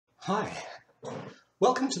Hi,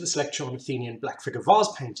 welcome to this lecture on Athenian black figure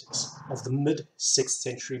vase painters of the mid-6th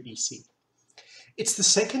century BC. It's the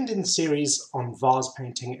second in the series on vase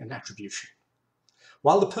painting and attribution.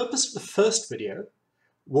 While the purpose of the first video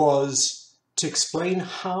was to explain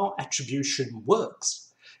how attribution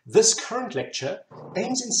works, this current lecture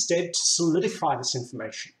aims instead to solidify this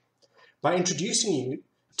information by introducing you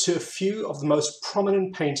to a few of the most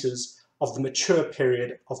prominent painters of the mature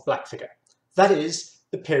period of black figure, that is,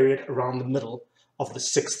 the period around the middle of the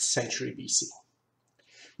 6th century BC.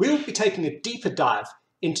 We will be taking a deeper dive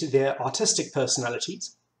into their artistic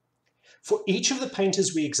personalities. For each of the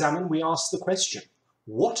painters we examine, we ask the question,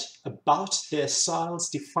 what about their styles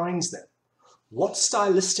defines them? What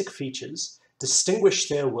stylistic features distinguish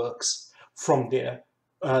their works from the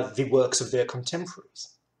works of their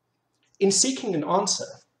contemporaries? In seeking an answer,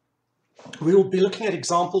 we will be looking at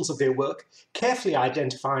examples of their work, carefully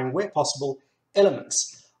identifying, where possible,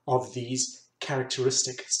 elements of these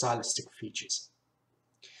characteristic stylistic features.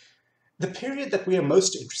 The period that we are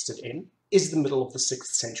most interested in is the middle of the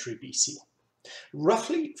 6th century BC,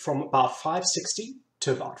 roughly from about 560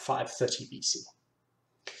 to about 530 BC.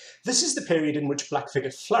 This is the period in which black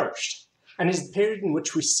figure flourished, and is the period in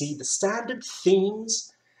which we see the standard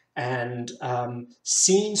themes and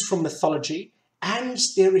scenes from mythology and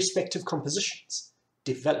their respective compositions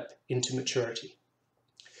develop into maturity.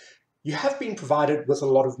 You have been provided with a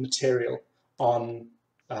lot of material on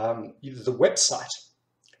the website.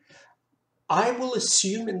 I will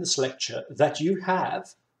assume in this lecture that you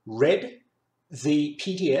have read the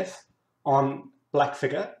PDF on black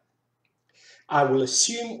figure. I will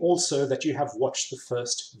assume also that you have watched the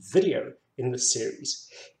first video in the series.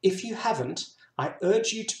 If you haven't, I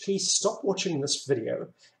urge you to please stop watching this video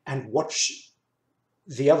and watch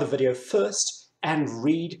the other video first and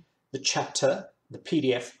read the chapter, the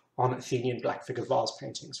PDF, on Athenian black figure vase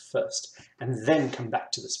paintings first, and then come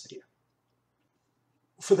back to this video.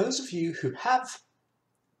 For those of you who have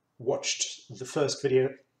watched the first video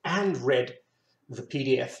and read the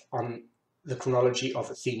PDF on the chronology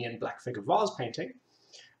of Athenian black figure vase painting,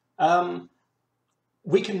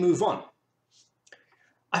 we can move on.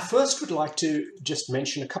 I first would like to just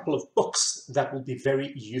mention a couple of books that will be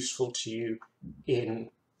very useful to you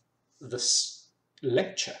in this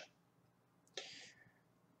lecture.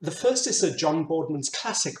 The first is Sir John Boardman's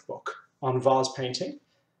classic book on vase painting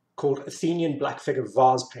called Athenian Black Figure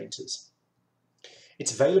Vase Painters.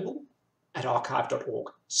 It's available at archive.org.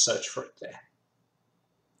 Search for it there.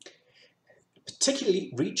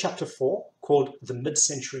 Particularly read chapter 4 called The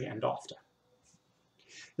Mid-Century and After.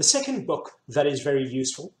 The second book that is very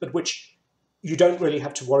useful, but which you don't really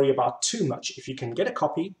have to worry about too much. If you can get a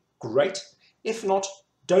copy, great. If not,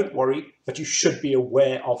 don't worry, but you should be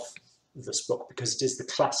aware of this book because it is the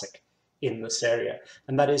classic in this area,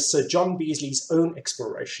 and that is Sir John Beasley's own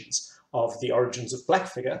explorations of the origins of black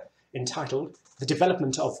figure, entitled The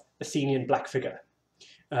Development of Athenian Black Figure.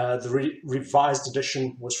 The revised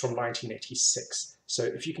edition was from 1986, so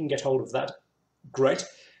if you can get hold of that, great.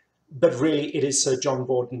 But really it is Sir John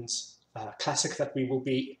Boardman's classic that we will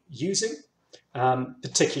be using,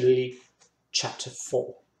 particularly chapter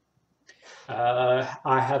 4.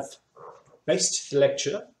 I have based the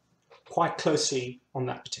lecture quite closely on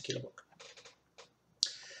that particular book.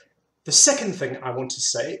 The second thing I want to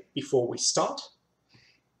say before we start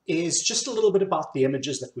is just a little bit about the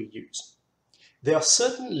images that we use. There are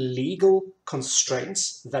certain legal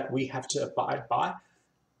constraints that we have to abide by,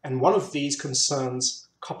 and one of these concerns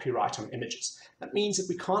copyright on images. That means that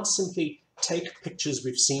we can't simply take pictures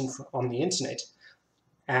we've seen on the internet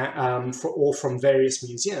or from various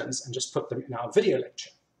museums and just put them in our video lecture.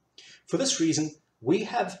 For this reason, we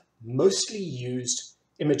have mostly used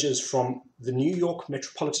images from the New York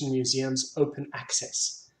Metropolitan Museum's open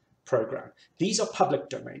access program. These are public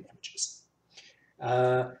domain images.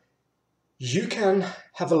 You can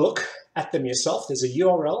have a look at them yourself. There's a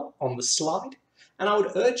URL on the slide, and I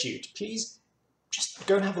would urge you to please just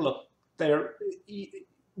go and have a look.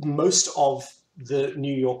 Most of the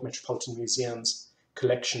New York Metropolitan Museum's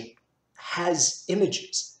collection has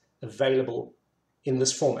images available in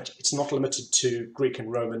this format. It's not limited to Greek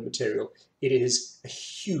and Roman material. It is a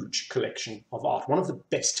huge collection of art, one of the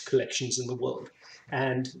best collections in the world.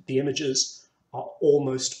 And the images are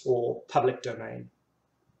almost all public domain.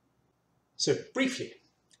 So briefly,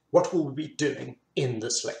 what will we be doing in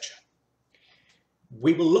this lecture?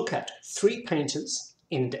 We will look at 3 painters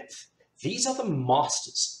in depth. These are the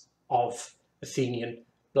masters of Athenian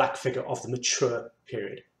black figure of the mature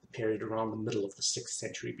period, the period around the middle of the 6th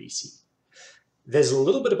century BC. There's a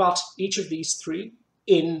little bit about each of these 3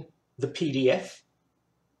 in the PDF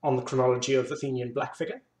on the chronology of Athenian black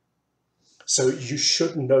figure. So you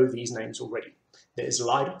should know these names already. There's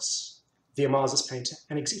Lydos, the Amasis painter,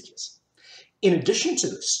 and Exekias. In addition to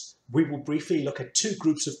this, we will briefly look at two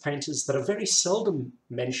groups of painters that are very seldom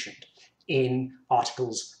mentioned in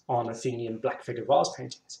articles on Athenian black figure vase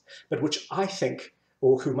paintings, but which I think,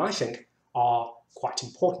 or whom I think, are quite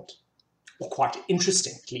important, or quite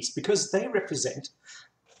interesting at least, because they represent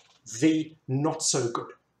the not so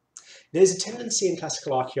good. There's a tendency in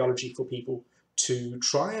classical archaeology for people to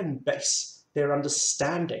try and base their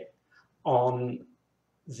understanding on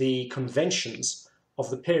the conventions of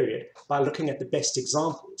the period by looking at the best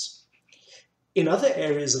examples. In other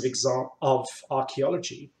areas of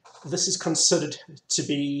archaeology, this is considered to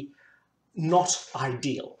be not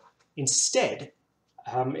ideal. Instead,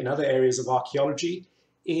 in other areas of archaeology,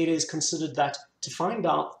 it is considered that to find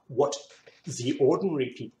out what the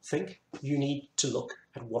ordinary people think, you need to look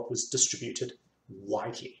at what was distributed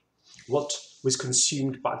widely, what was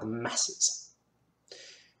consumed by the masses.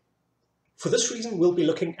 For this reason, we'll be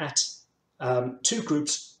looking at two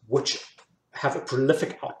groups which have a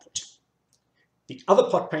prolific output: the other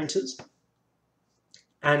pot painters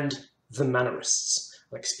and the Mannerists.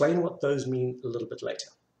 I'll explain what those mean a little bit later.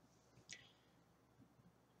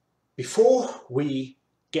 Before we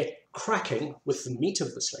get cracking with the meat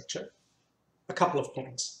of this lecture, a couple of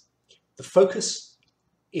points. The focus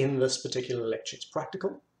in this particular lecture is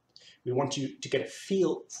practical. We want you to get a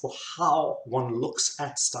feel for how one looks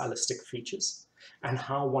at stylistic features and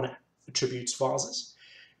how one attributes vases.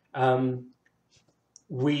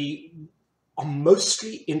 We are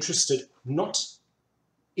mostly interested not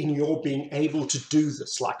in your being able to do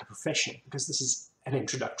this like a professional, because this is an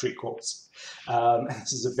introductory course. And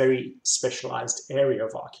this is a very specialized area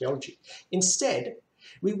of archaeology. Instead,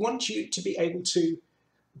 we want you to be able to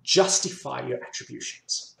justify your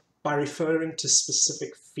attributions by referring to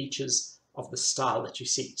specific features of the style that you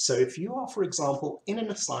see. So if you are, for example, in an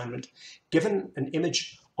assignment, given an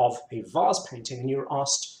image of a vase painting and you're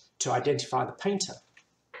asked to identify the painter,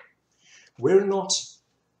 we're not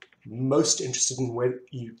most interested in where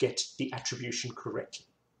you get the attribution correctly.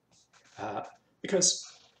 Because,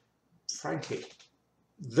 frankly,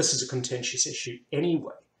 this is a contentious issue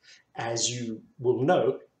anyway, as you will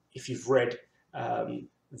know if you've read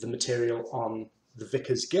the material on the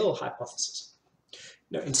Vickers-Gill hypothesis.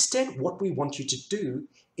 Now, instead, what we want you to do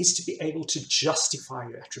is to be able to justify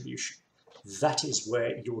your attribution. That is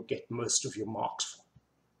where you will get most of your marks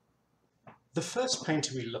from. The first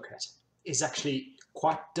painter we look at is actually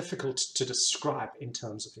quite difficult to describe in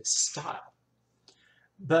terms of his style.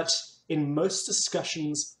 But in most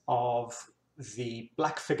discussions of the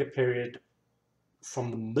black figure period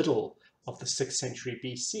from the middle of the 6th century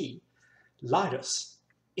BC, Lydos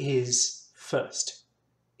is first,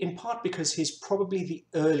 in part because he's probably the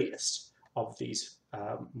earliest of these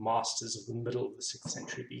masters of the middle of the 6th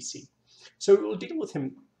century BC. So we'll deal with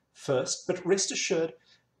him first, but rest assured,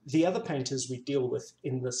 the other painters we deal with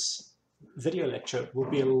in this video lecture will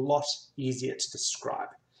be a lot easier to describe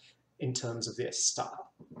in terms of their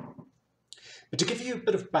style. But to give you a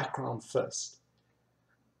bit of background first,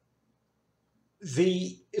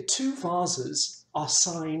 the two vases are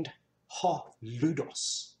signed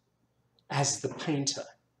Lydos as the painter.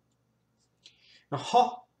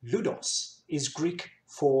 Now, Lydos is Greek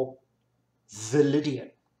for the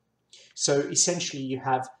Lydian. So essentially you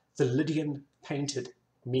have the Lydian painted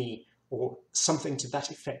me, or something to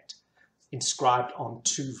that effect, inscribed on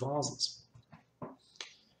two vases.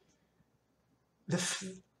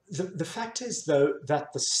 The fact is, though,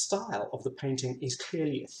 that the style of the painting is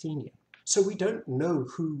clearly Athenian. So we don't know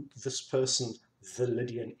who this person, the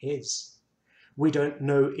Lydian, is. We don't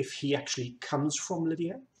know if he actually comes from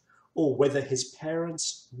Lydia or whether his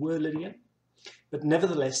parents were Lydian. But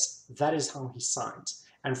nevertheless, that is how he signs.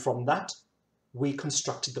 And from that, we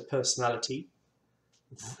constructed the personality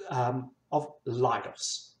of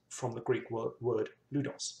Lydos, from the Greek word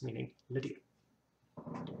Lydos, meaning Lydian.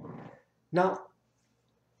 Now,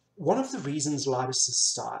 one of the reasons Lydos'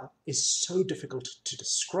 style is so difficult to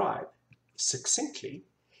describe succinctly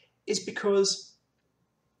is because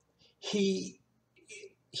he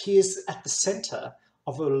is at the center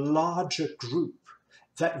of a larger group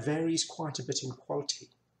that varies quite a bit in quality.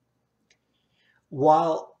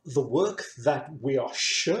 While the work that we are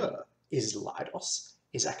sure is Lydos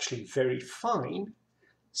is actually very fine,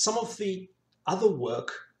 some of the other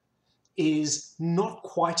work is not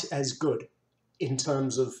quite as good in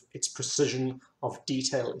terms of its precision of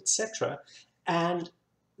detail, etc. And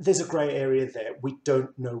there's a grey area there. We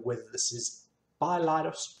don't know whether this is by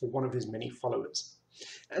Lydos or one of his many followers.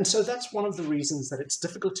 And so that's one of the reasons that it's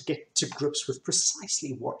difficult to get to grips with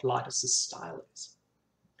precisely what Lydos' style is.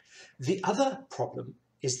 The other problem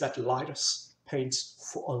is that Lydos paints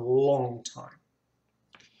for a long time.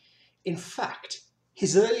 In fact,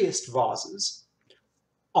 his earliest vases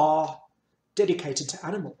are dedicated to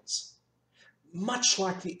animals, much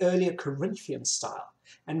like the earlier Corinthian style,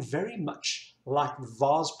 and very much like the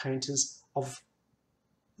vase painters of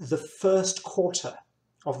the first quarter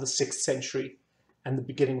of the 6th century and the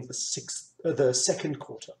beginning of the second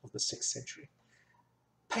quarter of the 6th century.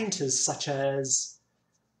 Painters such as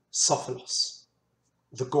Sophilos,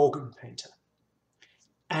 the Gorgon painter,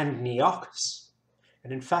 and Nearchus.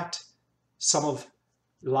 And in fact, some of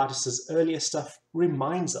Lydos's earlier stuff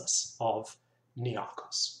reminds us of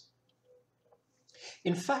Nearchus.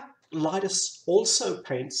 In fact, Lydos also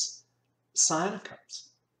paints cyanotypes,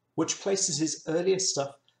 which places his earlier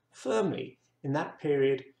stuff firmly in that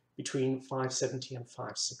period between 570 and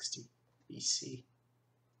 560 BC.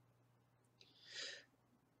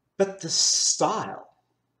 But the style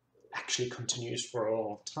actually continues for a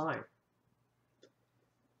long time.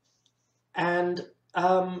 And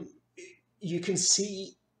you can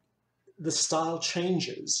see the style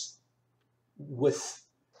changes with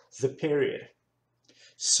the period.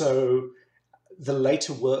 So the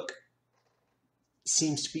later work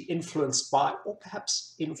seems to be influenced by, or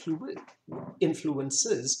perhaps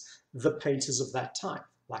influences, the painters of that time,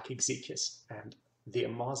 like Exekias and the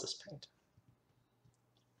Amasis painter.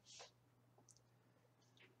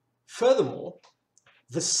 Furthermore,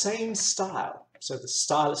 the same style, so the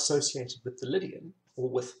style associated with the Lydian, or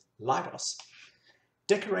with Lydos,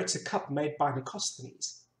 decorates a cup made by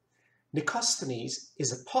Nicosthenes. Nicosthenes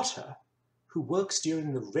is a potter who works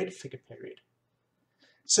during the red figure period.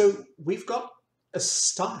 So we've got a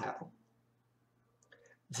style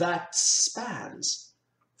that spans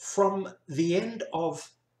from the end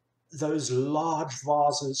of those large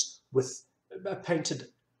vases with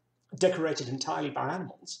decorated entirely by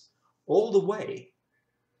animals, all the way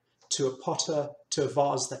to a potter, to a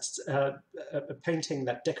vase that's a painting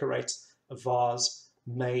that decorates a vase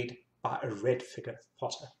made by a red figure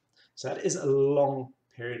potter. So that is a long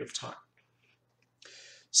period of time.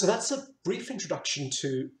 So that's a brief introduction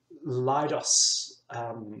to Lydos,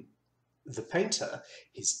 the painter.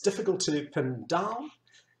 He's difficult to pin down.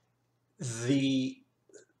 There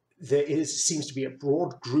seems to be a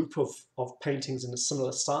broad group of paintings in a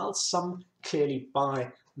similar style, some clearly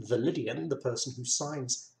by the Lydian, the person who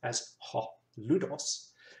signs as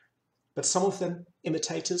Lydos, but some of them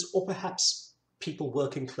imitators, or perhaps people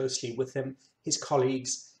working closely with him, his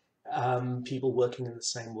colleagues, people working in the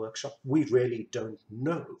same workshop. We really don't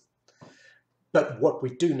know. But what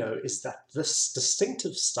we do know is that this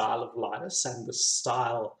distinctive style of Lydos and the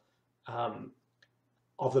style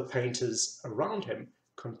of the painters around him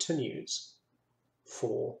continues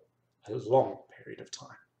for a long period of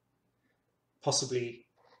time, possibly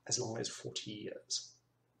as long as 40 years.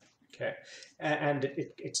 Okay, and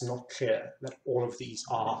it's not clear that all of these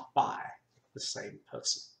are by the same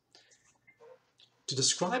person. To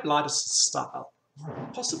describe Lydos' style,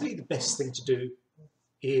 possibly the best thing to do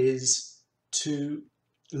is to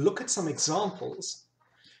look at some examples,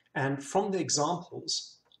 and from the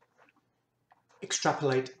examples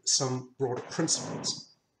extrapolate some broader principles.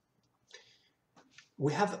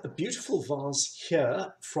 We have a beautiful vase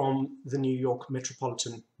here from the New York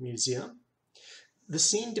Metropolitan Museum. The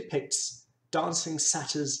scene depicts dancing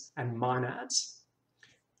satyrs and maenads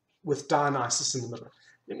with Dionysus in the middle.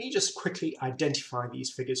 Let me just quickly identify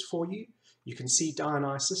these figures for you. You can see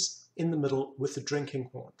Dionysus in the middle with the drinking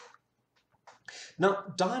horn. Now,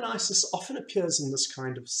 Dionysus often appears in this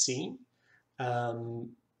kind of scene,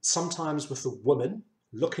 sometimes with a woman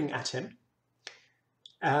looking at him.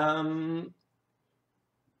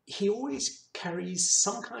 He always carries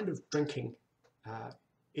some kind of drinking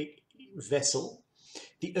vessel.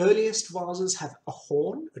 The earliest vases have a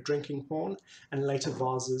horn, a drinking horn, and later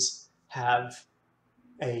vases have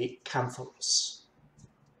a camphalos,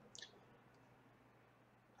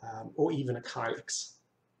 or even a kylix.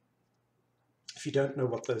 If you don't know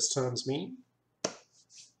what those terms mean,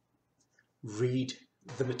 read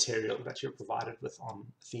the material that you're provided with on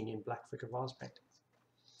Athenian black figure vase painting.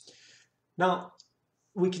 Now,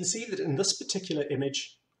 we can see that in this particular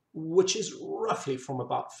image, which is roughly from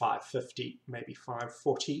about 550, maybe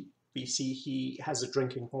 540 BC, he has a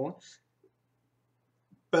drinking horn,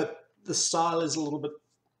 but the style is a little bit,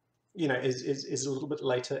 is a little bit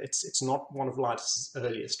later. It's not one of Lydos'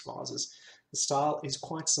 earliest vases. The style is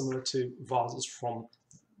quite similar to vases from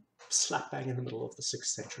slap bang in the middle of the 6th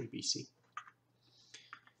century BC.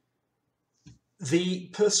 The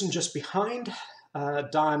person just behind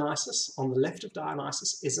Dionysus, on the left of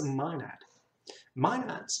Dionysus, is a maenad.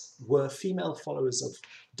 Maenads were female followers of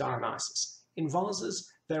Dionysus. In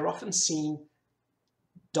vases, they're often seen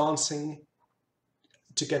dancing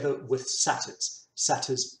together with satyrs,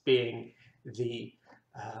 satyrs being the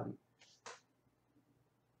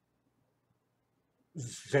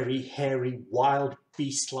very hairy, wild,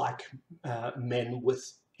 beast-like men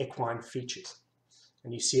with equine features.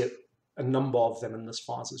 And you see a number of them in this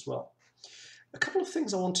vase as well. A couple of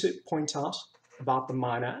things I want to point out about the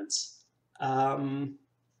Maenads. The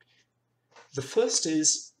first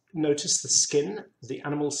is, notice the skin, the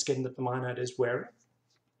animal skin that the Maenad is wearing.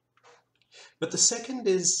 But the second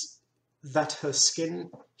is that her skin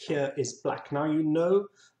here is black. Now you know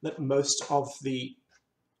that most of the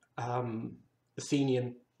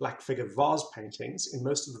Athenian black figure vase paintings, in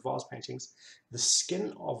most of the vase paintings, the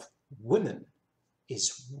skin of women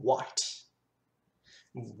is white.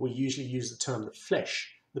 We usually use the term the flesh,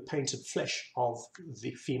 the painted flesh of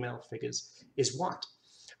the female figures is white.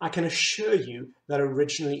 I can assure you that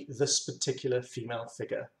originally this particular female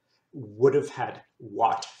figure would have had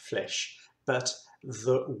white flesh, but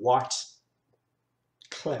the white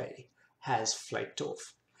clay has flaked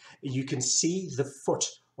off. You can see the foot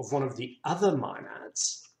of one of the other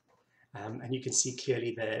Maenads, and you can see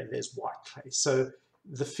clearly there's white clay. So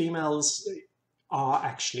the females are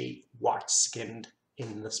actually white-skinned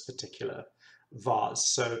in this particular vase.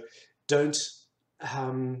 So don't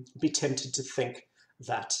be tempted to think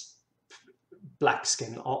that black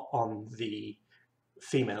skin on the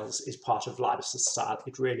females is part of Lydos' style.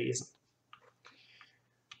 It really isn't.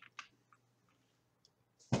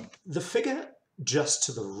 The figure just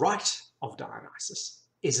to the right of Dionysus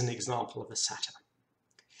is an example of a satyr.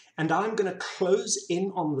 And I'm going to close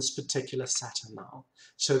in on this particular satyr now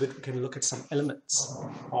so that we can look at some elements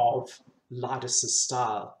of Lydos'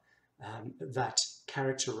 style that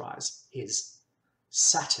characterize his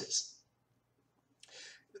satyrs.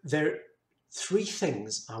 There are three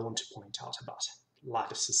things I want to point out about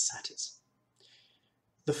Lydos' satyrs.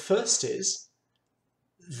 The first is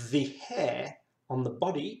the hair on the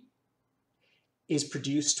body is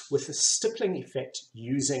produced with a stippling effect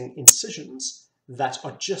using incisions that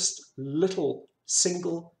are just little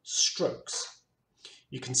single strokes.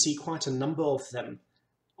 You can see quite a number of them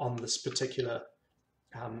on this particular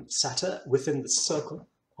satyr within the circle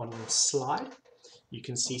on your slide. You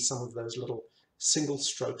can see some of those little single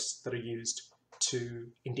strokes that are used to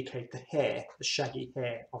indicate the hair, the shaggy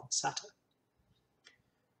hair of the satyr.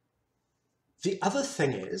 The other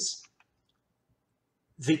thing is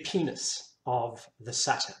the penis of the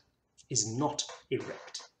satyr is not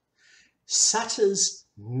erect. Satyrs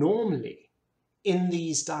normally in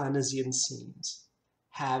these Dionysian scenes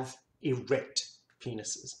have erect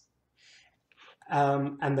penises,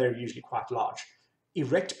 and they're usually quite large.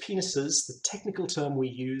 Erect penises, the technical term we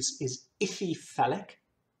use is ichthyphallic,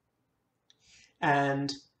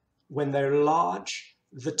 and when they're large,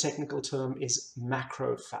 the technical term is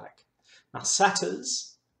macrophallic. Now,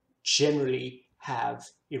 satyrs generally have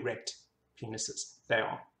erect penises. They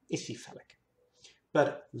are ichthyphallic.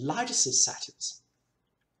 But Lydos' satyrs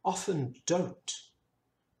often don't.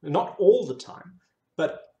 Not all the time,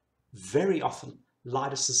 but very often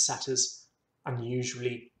Lydos' satyrs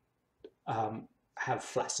unusually have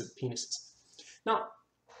flaccid penises. Now,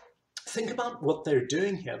 think about what they're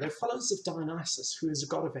doing here. They're followers of Dionysus, who is a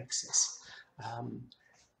god of excess.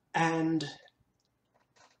 And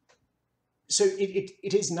so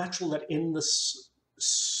it is natural that in this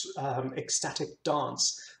ecstatic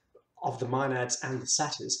dance of the Maenads and the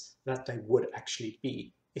satyrs that they would actually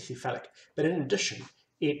be ichthyphallic. But in addition,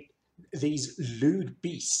 these lewd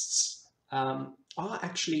beasts are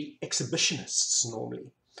actually exhibitionists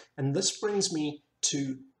normally. And this brings me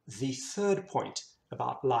to the third point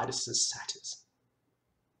about Lydos' satyrs.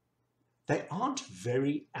 They aren't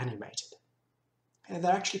very animated.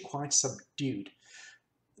 They're actually quite subdued.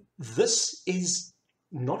 This is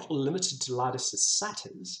not limited to Lydos'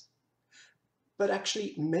 satyrs, but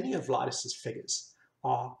actually many of Lydos' figures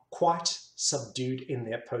are quite subdued in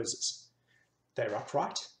their poses. They're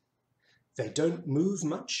upright, they don't move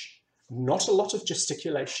much, not a lot of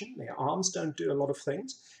gesticulation, their arms don't do a lot of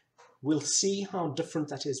things. We'll see how different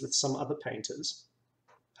that is with some other painters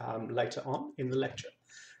later on in the lecture.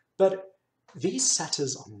 But these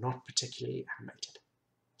satyrs are not particularly animated.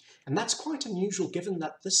 And that's quite unusual given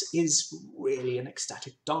that this is really an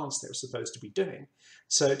ecstatic dance they're supposed to be doing.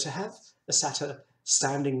 So to have a satyr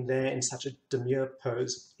standing there in such a demure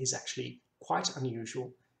pose is actually quite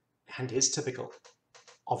unusual and is typical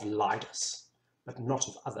of Lydos, but not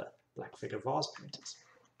of other black figure vase painters.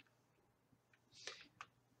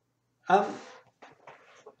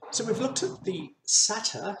 So we've looked at the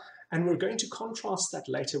satyr And we're going to contrast that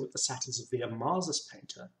later with the satyrs of the Amasis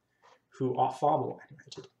painter, who are far more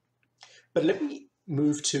animated. But let me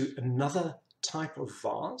move to another type of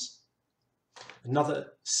vase,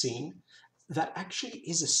 another scene that actually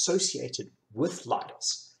is associated with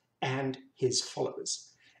Lydos and his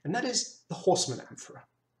followers. And that is the Horseman Amphora,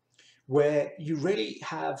 where you really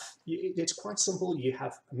have, it's quite simple, you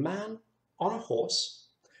have a man on a horse,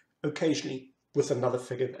 occasionally with another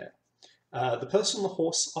figure there. The person on the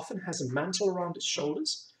horse often has a mantle around his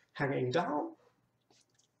shoulders, hanging down,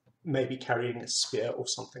 maybe carrying a spear or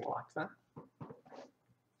something like that.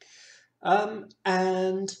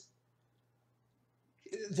 And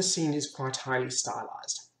the scene is quite highly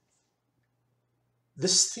stylized.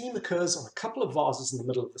 This theme occurs on a couple of vases in the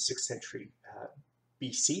middle of the 6th century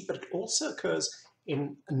BC, but it also occurs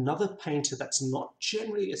in another painter that's not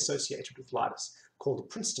generally associated with Lydos, called the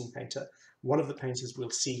Princeton Painter, one of the painters we'll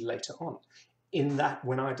see later on. In that,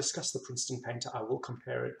 when I discuss the Princeton Painter, I will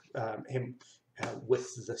compare him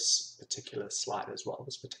with this particular slide as well,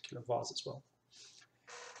 this particular vase as well.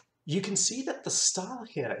 You can see that the style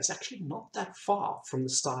here is actually not that far from the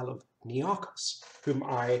style of Niarchos, whom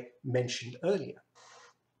I mentioned earlier.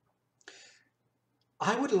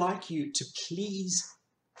 I would like you to please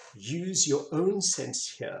use your own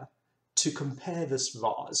sense here to compare this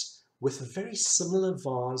vase with a very similar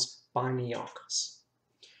vase by Niarchos.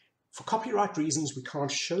 For copyright reasons, we can't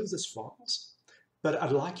show this vase, but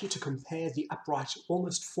I'd like you to compare the upright,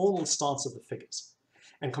 almost formal stance of the figures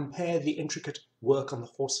and compare the intricate work on the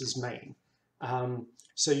horse's mane.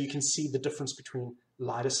 So you can see the difference between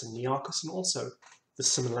Lydos and Niarchos, and also the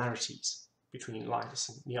similarities between Lydos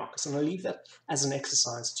and Niarchos. And I'll leave that as an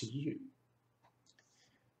exercise to you.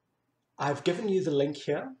 I've given you the link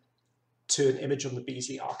here to an image on the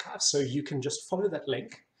Beazley archive, so you can just follow that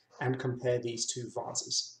link and compare these two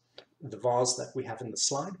vases. The vase that we have in the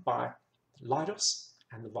slide by Lydos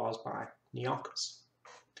and the vase by Niarchos.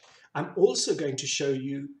 I'm also going to show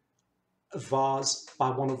you a vase by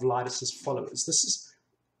one of Lydos's followers. This is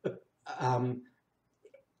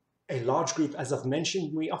a large group, as I've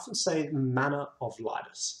mentioned. We often say the manner of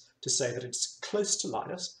Lydos, to say that it's close to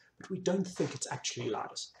Lydos, but we don't think it's actually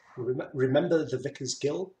Lydos. Remember the Vicar's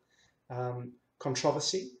Gill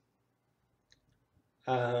controversy?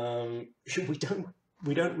 We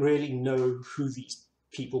don't really know who these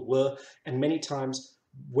people were, and many times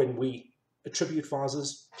when we attribute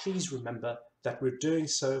vases, please remember that we're doing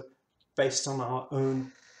so based on our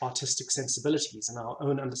own artistic sensibilities and our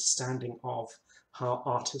own understanding of how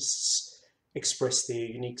artists express their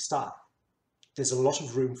unique style. There's a lot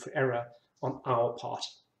of room for error on our part.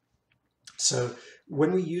 So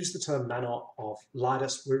when we use the term manner of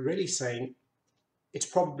Lydos, we're really saying it's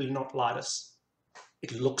probably not Lydos.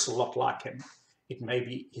 It looks a lot like him. It may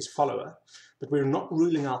be his follower, but we're not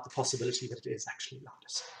ruling out the possibility that it is actually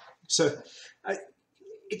Lydos. So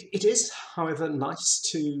it is, however, nice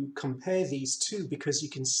to compare these two, because you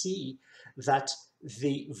can see that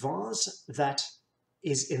the vase that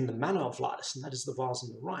is in the manner of Lydos, and that is the vase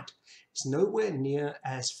on the right, is nowhere near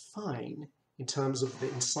as fine in terms of the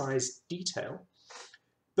incised detail,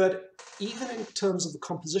 but even in terms of the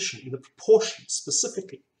composition, the proportions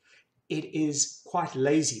specifically, it is quite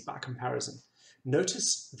lazy by comparison.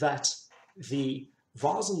 Notice that the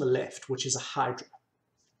vase on the left, which is a hydra,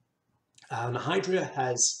 and a hydra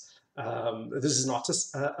has, this is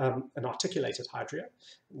an articulated hydra,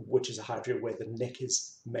 which is a hydra where the neck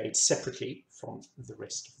is made separately from the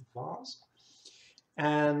rest of the vase.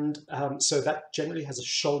 And so that generally has a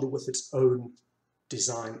shoulder with its own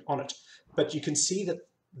design on it. But you can see that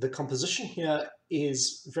the composition here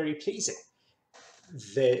is very pleasing.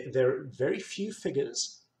 There are very few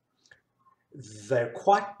figures. They're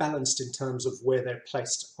quite balanced in terms of where they're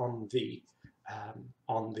placed on the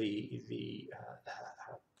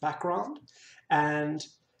background, and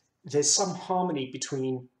there's some harmony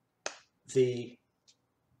between the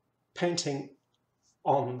painting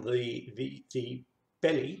on the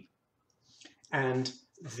belly and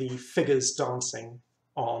the figures dancing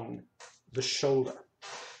on the shoulder.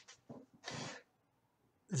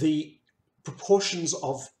 The proportions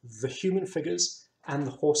of the human figures and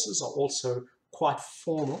the horses are also quite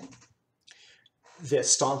formal. Their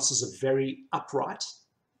stances are very upright.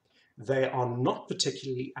 They are not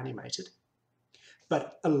particularly animated,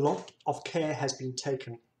 but a lot of care has been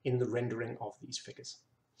taken in the rendering of these figures.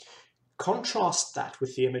 Contrast that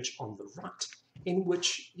with the image on the right, in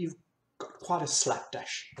which you've got quite a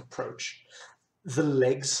slapdash approach. The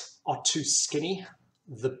legs are too skinny,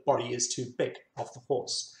 the body is too big of the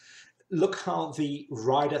horse. Look how the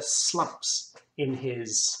rider slumps in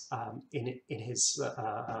his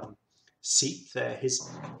seat there, his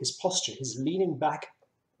posture, he's leaning back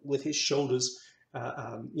with his shoulders,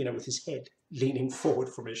 with his head leaning forward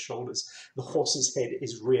from his shoulders. The horse's head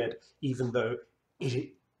is reared, even though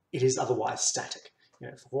it is otherwise static.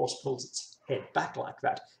 If a horse pulls its head back like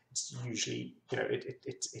that, it's usually,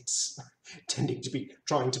 it's tending to be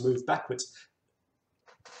trying to move backwards.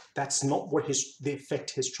 That's not what the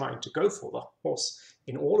effect he's trying to go for. The horse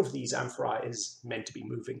in all of these amphorae is meant to be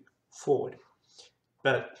moving forward.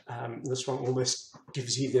 But this one almost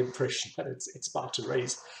gives you the impression that it's about to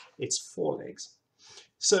raise its forelegs.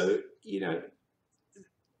 So,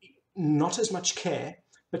 not as much care,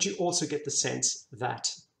 but you also get the sense that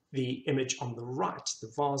the image on the right, the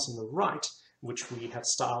vase on the right, which we have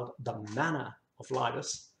styled the manner of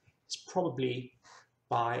Lydos, is probably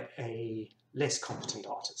by a less competent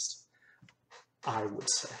artist, I would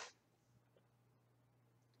say.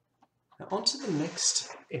 Now on to the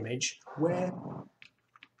next image, where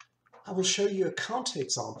I will show you a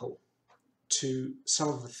counterexample to some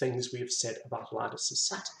of the things we have said about Lydos'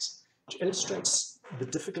 satyrs, which illustrates the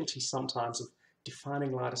difficulty sometimes of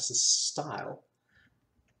defining Lydos' style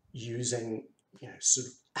using sort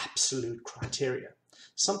of absolute criteria,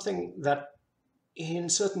 something that in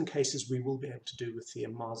certain cases we will be able to do with the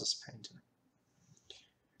Amasis painter.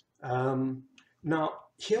 Now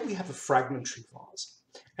here we have a fragmentary vase,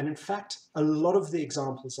 and in fact a lot of the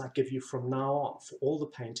examples I give you from now on for all the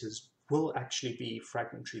painters will actually be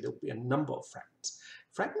fragmentary. There will be a number of fragments.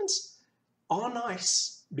 Fragments are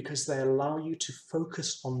nice because they allow you to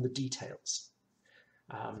focus on the details.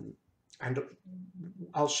 And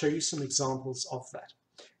I'll show you some examples of that.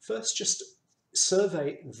 First, just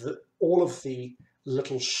survey all of the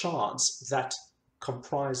little shards that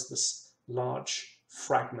comprise this large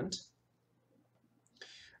fragment.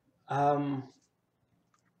 You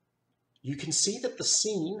can see that the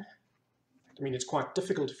scene, it's quite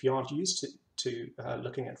difficult if you aren't used to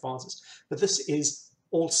looking at vases, but this is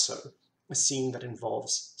also a scene that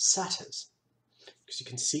involves satyrs, because you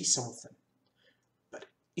can see some of them. But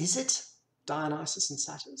is it Dionysus and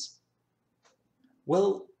satyrs?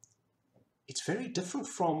 Well, it's very different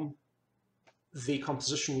from the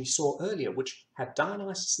composition we saw earlier, which had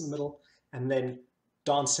Dionysus in the middle and then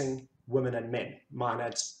dancing women and men,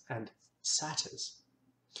 maenads and satyrs.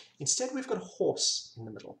 Instead, we've got a horse in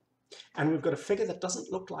the middle, and we've got a figure that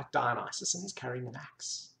doesn't look like Dionysus and he's carrying an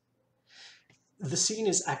axe. The scene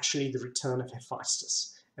is actually the return of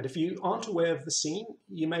Hephaestus. And if you aren't aware of the scene,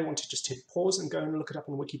 you may want to just hit pause and go and look it up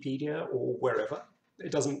on Wikipedia or wherever.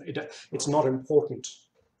 It's not important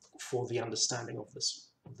for the understanding of this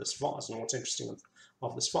vase and what's interesting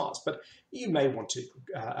of this vase. But you may want to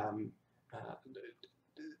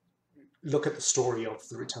look at the story of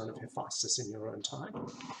the return of Hephaestus in your own time.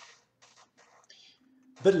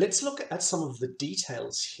 But let's look at some of the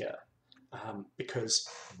details here, because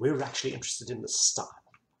we're actually interested in the style.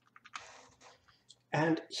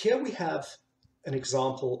 And here we have an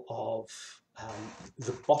example of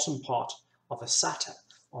the bottom part of a satyr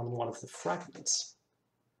on one of the fragments.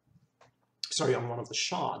 Sorry, on one of the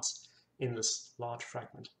shards in this large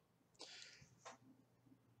fragment.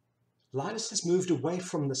 Lydos has moved away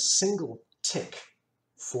from the single tick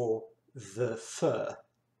for the fur,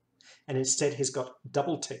 and instead he's got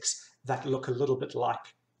double ticks that look a little bit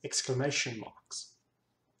like exclamation marks,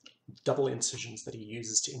 double incisions that he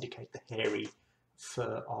uses to indicate the hairy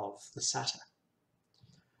fur of the satyr.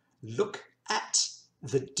 Look at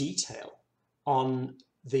the detail on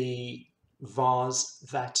the vase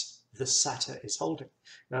that the satyr is holding.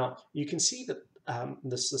 Now you can see that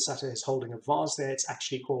the satyr is holding a vase there. It's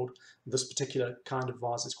actually called, this particular kind of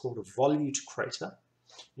vase is called a volute crater.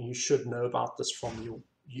 And you should know about this from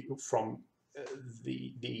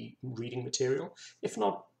the reading material. If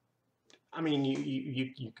not,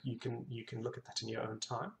 you can look at that in your own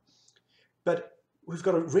time. But we've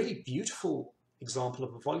got a really beautiful example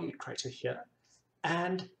of a volute crater here,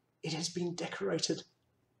 and it has been decorated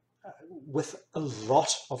with a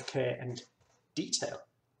lot of care and detail.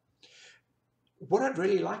 What I'd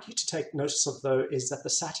really like you to take notice of, though, is that the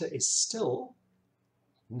satyr is still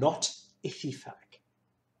not epiphallic.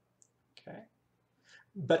 Okay?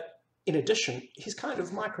 But in addition, he's kind of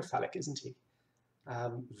microphallic, isn't he?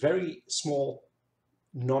 Very small,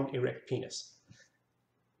 non-erect penis.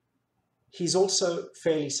 He's also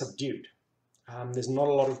fairly subdued. There's not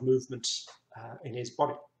a lot of movement in his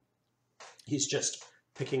body. He's just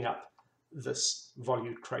picking up this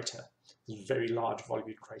volute crater, this very large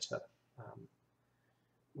volute crater,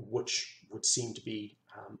 which would seem to be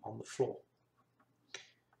on the floor.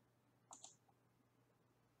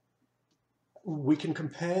 We can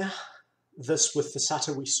compare this with the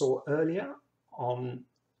satyr we saw earlier on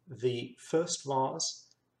the first vase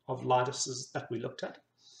of Lydos's that we looked at,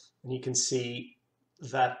 and you can see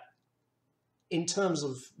that in terms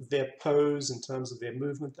of their pose, in terms of their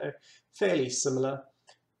movement, they're fairly similar,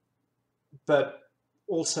 but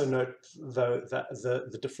also note, though, that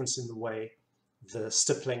the difference in the way the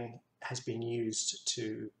stippling has been used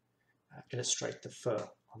to illustrate the fur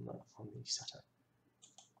on the setter.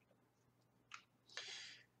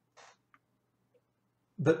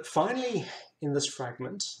 But finally, in this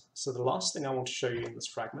fragment, so the last thing I want to show you in this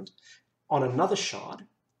fragment, on another shard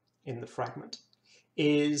in the fragment,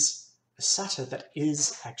 is a satyr that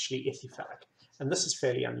is actually epiphallic. And this is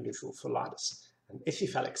fairly unusual for Lydos, an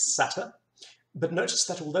epiphallic satyr. But notice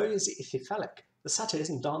that although he is epiphallic, the satyr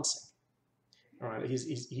isn't dancing. All right,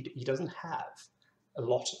 he doesn't have a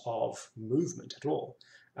lot of movement at all.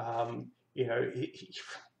 You know,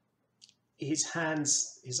 his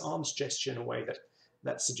hands, his arms gesture in a way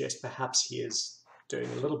that suggests perhaps he is doing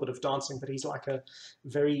a little bit of dancing, but he's like a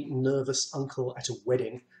very nervous uncle at a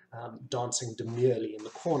wedding, dancing demurely in the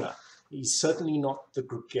corner. He's certainly not the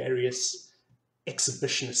gregarious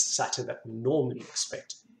exhibitionist satyr that we normally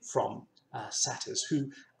expect from satyrs, who,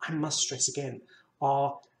 I must stress again,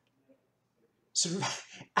 are sort of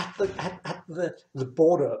at the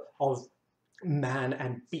border of man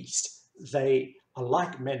and beast. They are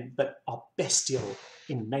like men, but are bestial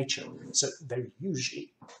in nature. So they're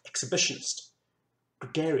usually exhibitionist,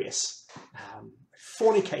 gregarious,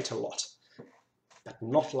 fornicate a lot, but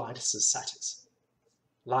not Lydos's satyrs.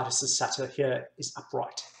 Lydos's satyr here is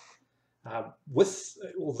upright.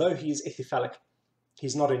 Although he is epiphallic,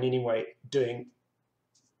 he's not in any way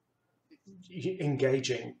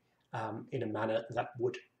engaging in a manner that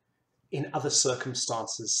would, in other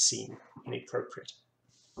circumstances, seem inappropriate.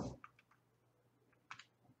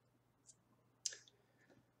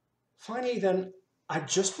 Finally, then, I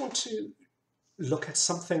just want to look at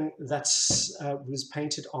something that was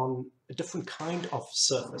painted on a different kind of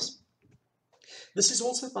surface. This is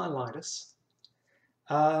also by Lydos.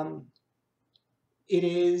 It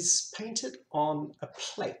is painted on a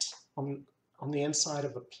plate, on the inside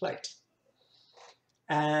of a plate.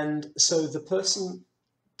 And so the person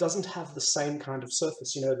doesn't have the same kind of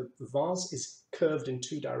surface. You know, the vase is curved in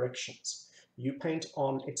two directions. You paint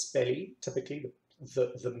on its belly. Typically,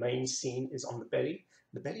 the main scene is on the belly.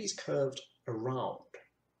 The belly is curved around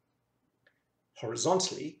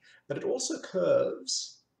horizontally, but it also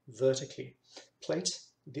curves vertically.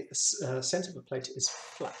 The center of the plate is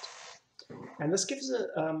flat. And this gives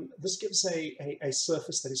a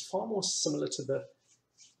surface that is far more similar to the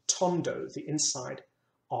tondo, the inside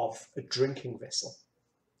of a drinking vessel.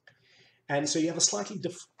 And so you have a slightly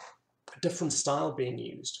different style being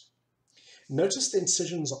used. Notice the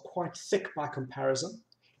incisions are quite thick by comparison,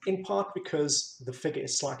 in part because the figure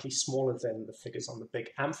is slightly smaller than the figures on the big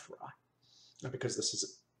amphora, because this is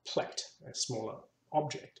a plate, a smaller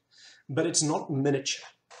object, but it's not miniature.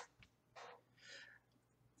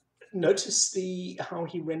 Notice how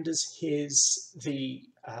he renders the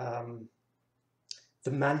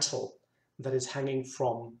mantle that is hanging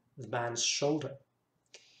from the man's shoulder.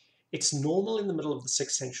 It's normal in the middle of the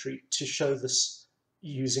 6th century to show this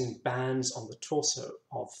using bands on the torso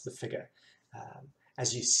of the figure,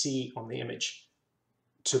 as you see on the image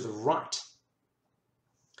to the right.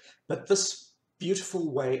 But this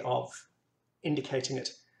beautiful way of indicating it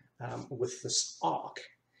with this arc,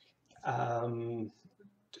 to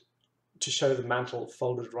show the mantle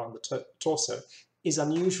folded around the torso, is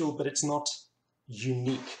unusual, but it's not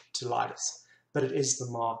unique to Lydos. But it is the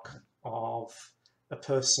mark of a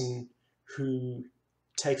person who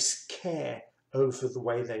takes care over the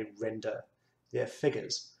way they render their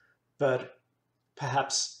figures, but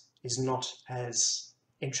perhaps is not as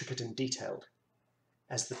intricate and detailed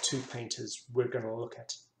as the two painters we're going to look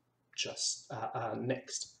at just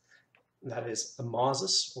next. That is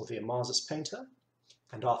Amasis, or the Amasis painter,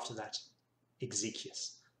 and after that,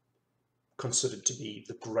 Exekias, considered to be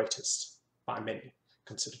the greatest, by many,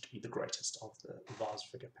 considered to be the greatest of the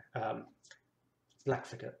black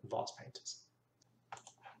figure vase painters.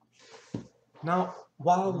 Now,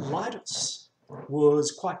 while Lydos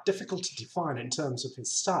was quite difficult to define in terms of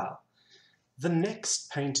his style, the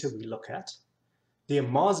next painter we look at, the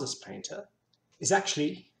Amasis painter, is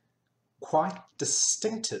actually quite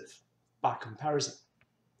distinctive by comparison.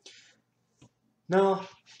 Now,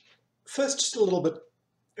 first, just a little bit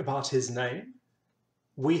about his name.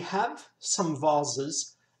 We have some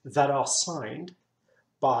vases that are signed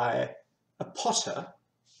by a potter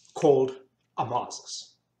called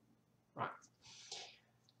Amasis. Right.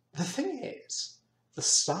 The thing is, the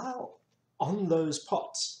style on those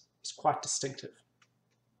pots is quite distinctive.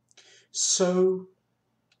 So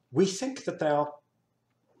we think that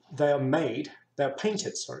they are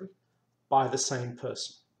painted, sorry, by the same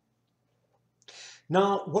person.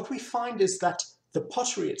 Now, what we find is that the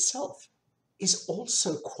pottery itself is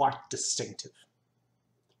also quite distinctive.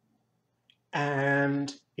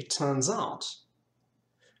 And it turns out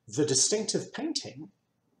the distinctive painting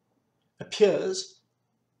appears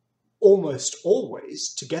almost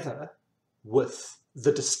always together with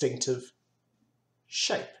the distinctive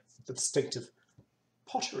shape, the distinctive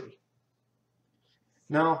pottery.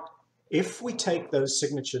 Now, if we take those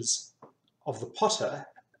signatures of the potter,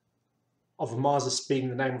 of Amasis being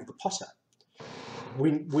the name of the potter,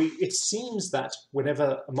 it seems that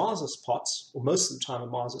whenever Amasis pots, or most of the time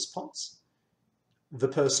Amasis pots, the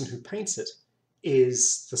person who paints it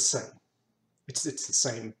is the same. It's the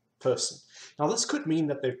same person. Now, this could mean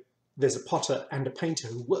that there's a potter and a painter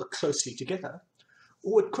who work closely together,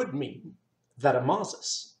 or it could mean that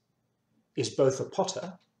Amasis is both a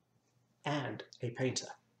potter and a painter.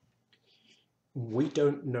 We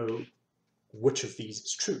don't know which of these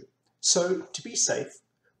is true. So, to be safe,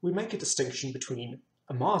 we make a distinction between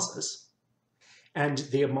Amasis and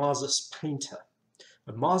the Amasis painter.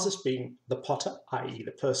 Amasis being the potter, i.e.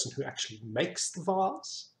 the person who actually makes the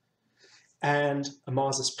vase, and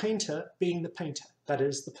Amasis painter being the painter, that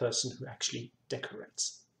is the person who actually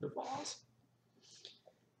decorates the vase.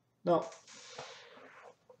 Now,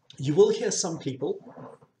 you will hear some people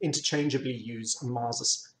interchangeably use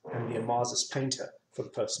Amasis and the Amasis painter for the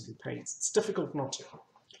person who paints. It's difficult not to.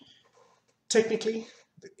 Technically,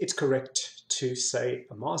 it's correct to say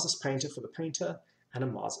Amasis painter for the painter and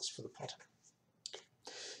Amasis for the potter.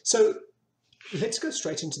 So let's go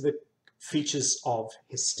straight into the features of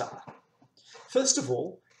his style. First of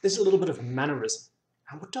all, there's a little bit of mannerism.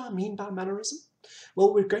 And what do I mean by mannerism?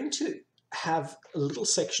 Well, we're going to have a little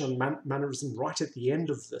section on mannerism right at the end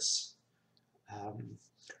of this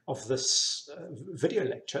video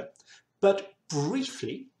lecture, but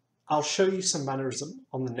briefly, I'll show you some mannerism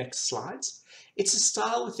on the next slides. It's a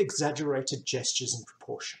style with exaggerated gestures and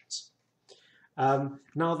proportions.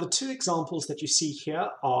 Now, the two examples that you see here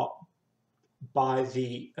are by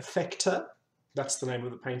the Affecter, that's the name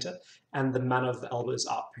of the painter, and the Man of the Elbows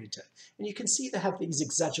art painter. And you can see they have these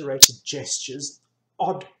exaggerated gestures,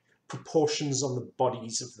 odd proportions on the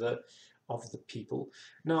bodies of the people.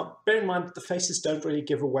 Now, bear in mind that the faces don't really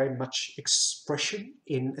give away much expression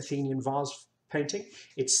in Athenian vase painting.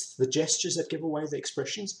 It's the gestures that give away the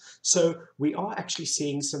expressions. So we are actually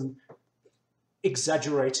seeing some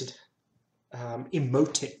exaggerated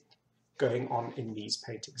emoting going on in these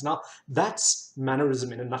paintings. Now, that's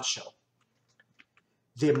mannerism in a nutshell.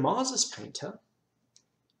 The Amasis painter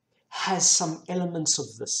has some elements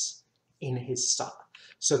of this in his style.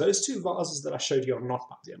 So those two vases that I showed you are not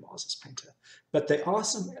by the Amasis painter, but there are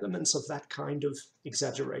some elements of that kind of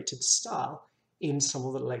exaggerated style in some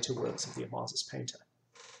of the later works of the Amasis painter.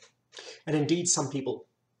 And indeed, some people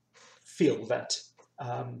feel that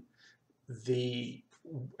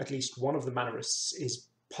at least one of the Mannerists is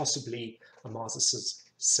possibly Amasis's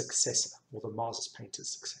successor, or the Amasis painter's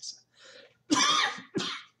successor.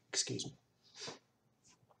 Excuse me.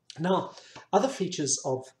 Now, other features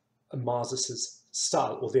of Amasis's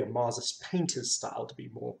style, or the Amasis painter's style to be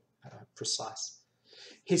more precise.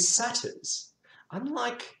 His satyrs,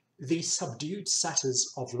 unlike the subdued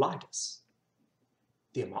satyrs of Lydos,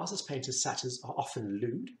 the Amasis painter's satyrs are often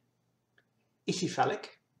lewd,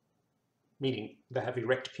 ichthyophallic, meaning they have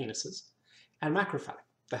erect penises, and macrophalic,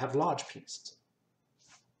 they have large penises.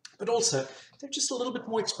 But also, they're just a little bit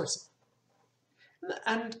more expressive.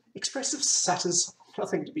 And expressive satyrs are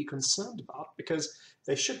nothing to be concerned about, because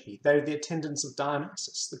they should be. They're the attendants of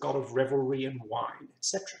Dionysus, the god of revelry and wine,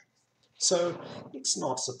 etc. So it's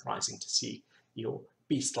not surprising to see your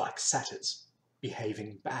beast-like satyrs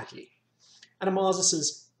behaving badly. And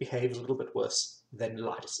Amasis's behave a little bit worse than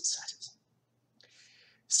Lydos's satyrs.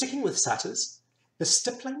 Sticking with satyrs, the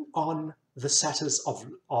stippling on the satyrs of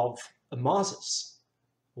Amasis,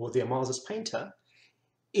 or the Amasis painter,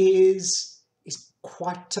 is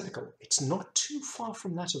quite typical. It's not too far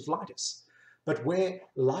from that of Lydos, but where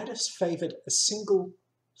Lydos favoured a single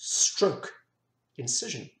stroke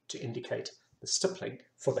incision to indicate the stippling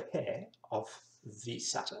for the hair of the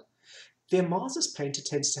satyr, the Amasis painter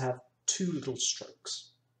tends to have two little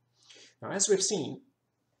strokes. Now, as we've seen,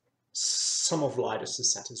 some of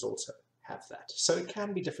Lydos's satyrs also have that, so it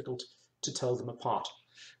can be difficult to tell them apart,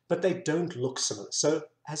 but they don't look similar. So,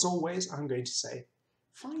 as always, I'm going to say,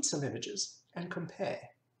 find some images and compare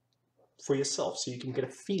for yourself so you can get a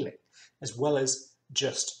feeling, as well as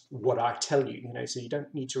just what I tell you, so you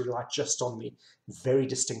don't need to rely just on the very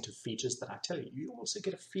distinctive features that I tell you. You also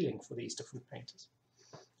get a feeling for these different painters.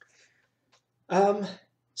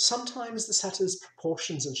 Sometimes the satyr's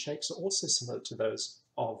proportions and shapes are also similar to those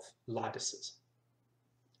of Lydos's.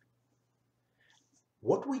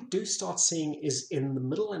 What we do start seeing is in the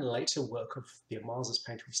middle and later work of the Amasis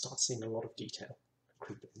painter, we start seeing a lot of detail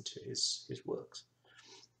creep into his works.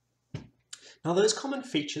 Now, those common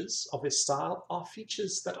features of his style are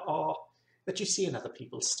features that you see in other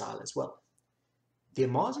people's style as well. The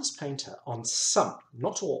Amasis painter, on some,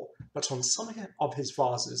 not all, but on some of his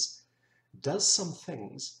vases, does some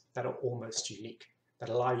things that are almost unique, that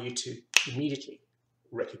allow you to immediately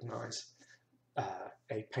recognize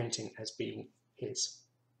a painting as being his.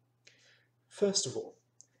 First of all,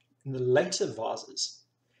 in the later vases,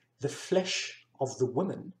 the flesh of the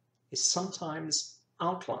woman is sometimes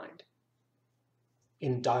outlined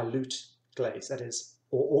in dilute glaze, that is,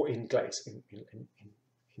 or in glaze,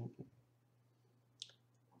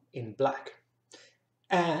 in black.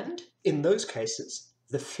 And in those cases,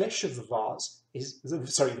 the flesh of the vase is,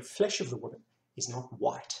 sorry, the flesh of the woman is not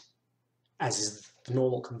white, as is the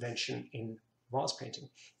normal convention in vase painting.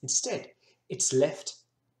 Instead, it's left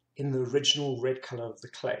in the original red color of the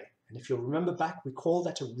clay. And if you'll remember back, we call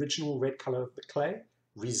that original red color of the clay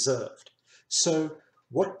reserved. So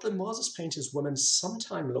what the Amasis painter's women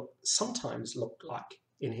sometimes look like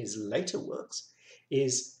in his later works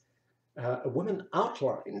is a woman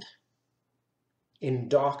outlined in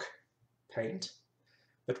dark paint,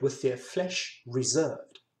 but with their flesh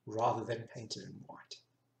reserved rather than painted in white.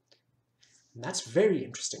 And that's very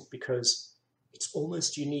interesting because it's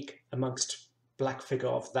almost unique amongst black figure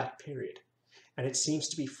of that period. And it seems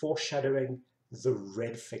to be foreshadowing the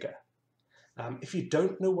red figure. If you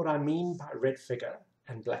don't know what I mean by red figure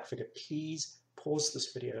and black figure, please pause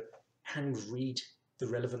this video and read the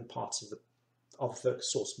relevant parts of the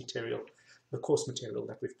source material, the course material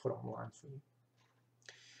that we've put online for you.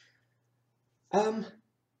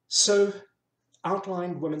 So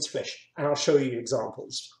outlined women's flesh, and I'll show you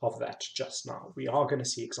examples of that just now. We are going to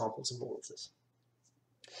see examples of all of this.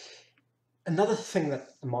 Another thing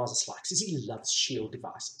that Amasis likes is he loves shield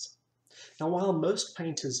devices. Now, while most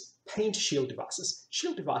painters paint shield devices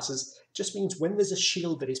just means when there's a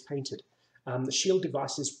shield that is painted, the shield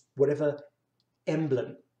device is whatever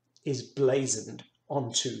emblem is blazoned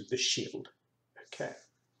onto the shield. Okay,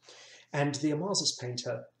 and the Amasis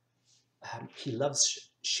painter, he loves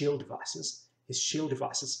shield devices. His shield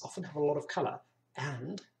devices often have a lot of color,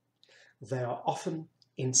 and they are often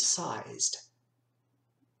incised,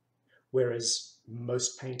 whereas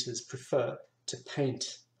most painters prefer to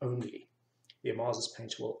paint only. The Amasis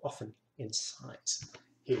painter will often incise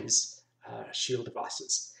his shield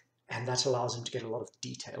devices, and that allows him to get a lot of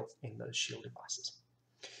detail in those shield devices.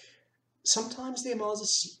 Sometimes the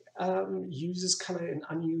Amasis uses color in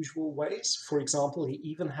unusual ways. For example, he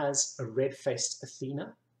even has a red-faced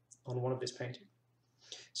Athena on one of his paintings.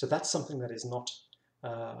 So that's something that is not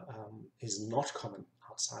common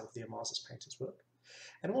outside of the Amasis painter's work.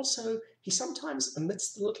 And also, he sometimes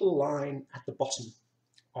omits the little line at the bottom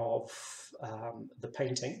of the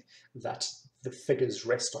painting that the figures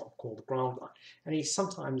rest on, called the ground line. And he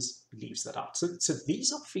sometimes leaves that out. So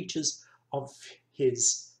these are features of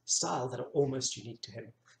his style that are almost unique to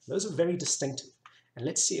him. Those are very distinctive. And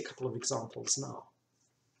let's see a couple of examples now.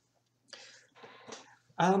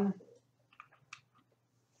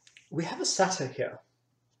 We have a satyr here.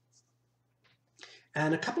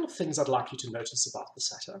 And a couple of things I'd like you to notice about the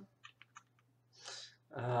satyr.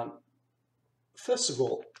 First of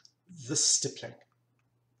all, the stippling.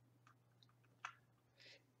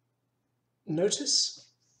 Notice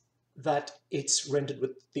that it's rendered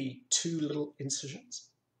with the two little incisions,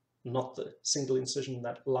 not the single incision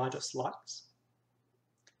that Lydos likes.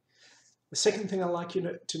 The second thing I'd like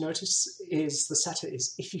you to notice is the satyr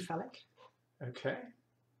is iphiphalic. Okay.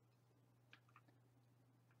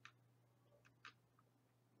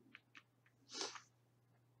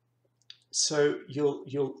 So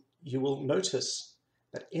you will notice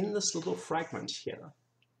that in this little fragment here,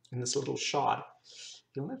 in this little shard,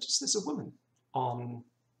 you'll notice there's a woman on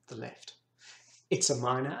the left. It's a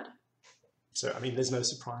monad, so I mean there's no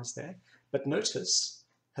surprise there, but notice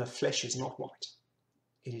her flesh is not white.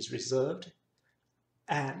 It is reserved,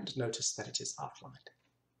 and notice that it is outlined.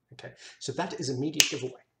 Okay, so that is immediate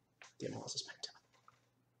giveaway, the Amasis painter.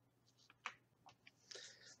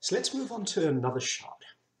 So let's move on to another shard.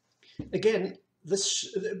 Again, this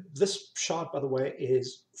shard, by the way,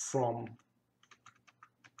 is from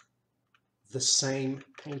the same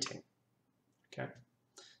painting. Okay,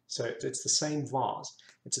 so it's the same vase.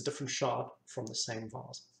 It's a different shard from the same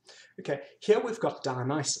vase. Okay, here we've got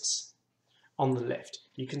Dionysus on the left.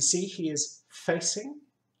 You can see he is facing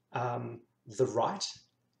the right.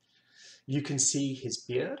 You can see his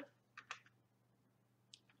beard.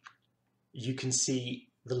 You can see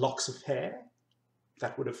the locks of hair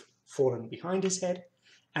that would have fallen behind his head,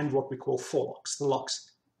 and what we call forelocks, the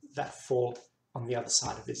locks that fall on the other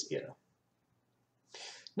side of his ear.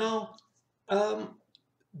 Now,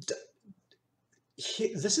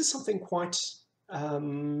 this is something quite,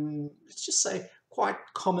 let's just say, quite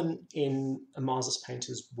common in Amasis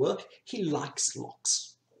painter's work. He likes locks.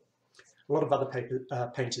 A lot of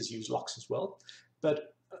other painters use locks as well,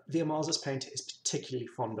 but the Amasis painter is particularly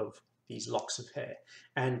fond of these locks of hair,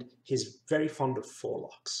 and he's very fond of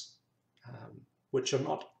forelocks, which are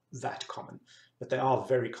not that common, but they are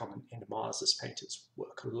very common in Amasis painter's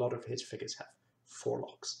work. A lot of his figures have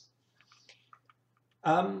forelocks.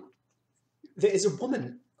 There is a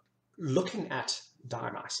woman looking at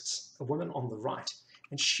Dionysus, a woman on the right,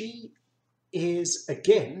 and she is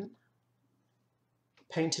again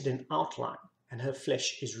painted in outline, and her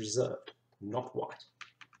flesh is reserved, not white.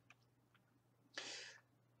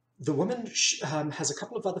 The woman has a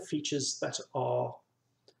couple of other features that are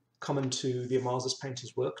common to the Amasis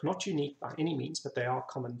painter's work, not unique by any means, but they are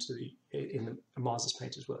common to in the Amasis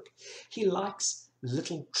painter's work. He likes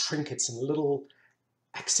little trinkets and little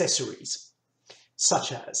accessories,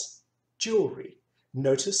 such as jewelry.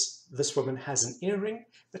 Notice this woman has an earring,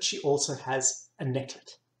 but she also has a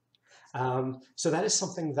necklet. So that is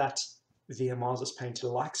something that the Amasis painter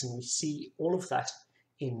likes, and we see all of that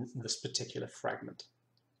in this particular fragment.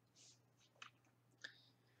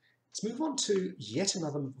 Let's move on to yet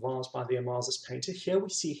another vase by the Amasis painter. Here we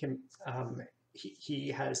see him, he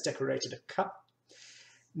has decorated a cup.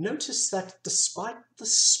 Notice that despite the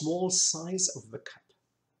small size of the cup,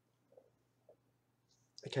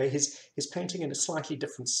 okay, his painting in a slightly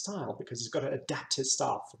different style because he's got to adapt his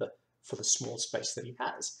style for the small space that he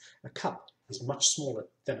has. A cup is much smaller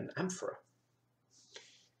than an amphora.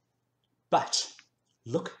 But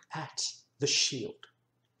look at the shield.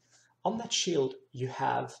 On that shield you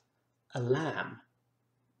have a lamb,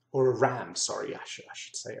 or a ram, sorry, I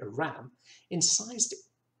should say a ram, incised.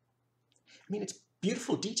 I mean, it's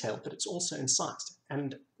beautiful detail, but it's also incised.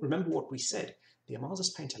 And remember what we said, the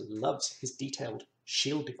Amasis painter loves his detailed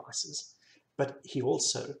shield devices, but he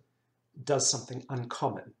also does something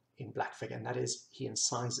uncommon in black figure, and that is he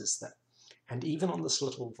incises them. And even on this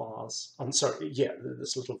little vase, this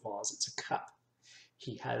little vase, it's a cup,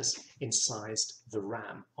 he has incised the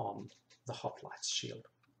ram on the hoplite's shield.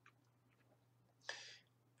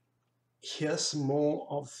 Here's some more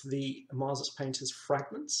of the Amasis painter's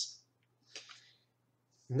fragments.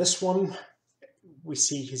 In this one, we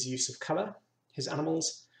see his use of colour, his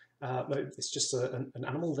animals. It's just an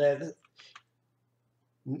animal there.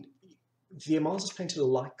 The Amasis painter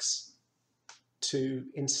likes to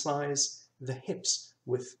incise the hips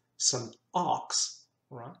with some arcs,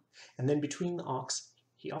 right? And then between the arcs,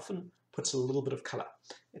 he often puts a little bit of colour.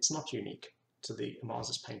 It's not unique to the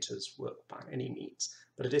Amasis painter's work by any means,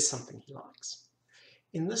 but it is something he likes.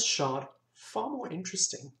 In this shard, far more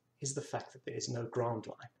interesting is the fact that there is no ground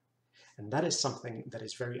line, and that is something that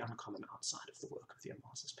is very uncommon outside of the work of the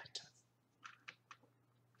Amasis painter.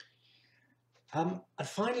 And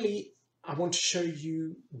finally, I want to show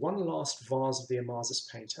you one last vase of the Amasis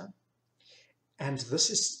painter, and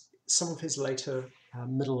this is some of his later,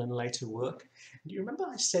 middle and later work. Do you remember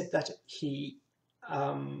I said that he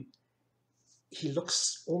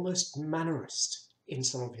looks almost mannerist in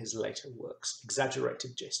some of his later works,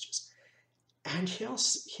 exaggerated gestures. And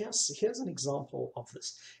here's an example of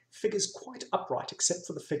this. Figure's quite upright, except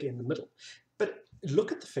for the figure in the middle. But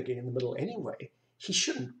look at the figure in the middle anyway. He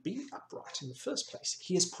shouldn't be upright in the first place.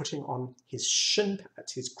 He is putting on his shin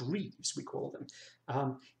pads, his greaves, we call them.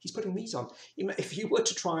 He's putting these on. If you were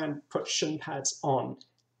to try and put shin pads on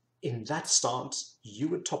in that stance, you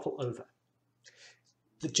would topple over.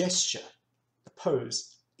 The gesture, the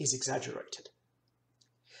pose, is exaggerated.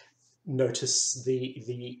 Notice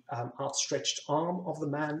the outstretched arm of the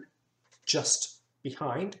man just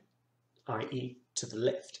behind, i.e. to the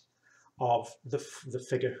left, of the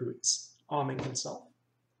figure who is arming himself.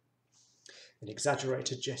 An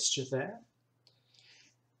exaggerated gesture there.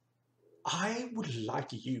 I would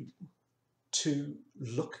like you to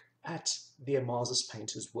look at the Amasis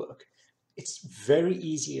painter's work. It's very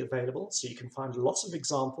easily available, so you can find lots of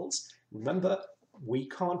examples. Remember, we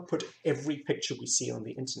can't put every picture we see on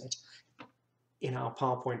the internet in our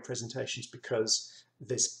PowerPoint presentations because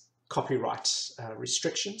there's copyright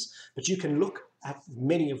restrictions, but you can look at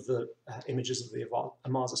many of the images of the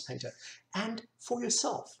Amasis painter and for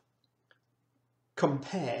yourself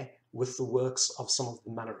compare with the works of some of the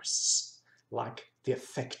Mannerists, like the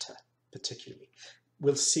Affector particularly.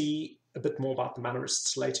 We'll see a bit more about the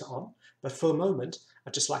Mannerists later on, but for the moment,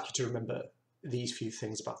 I'd just like you to remember these few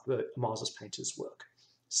things about the Amasis painter's work.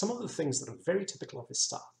 Some of the things that are very typical of his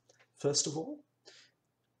style. First of all,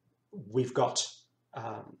 we've got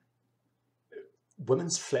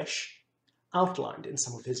women's flesh outlined in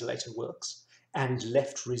some of his later works and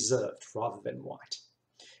left reserved rather than white.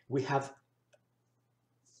 We have,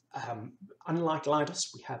 unlike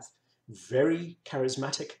Lydos, we have very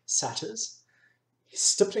charismatic satyrs. His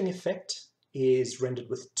stippling effect is rendered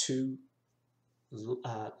with two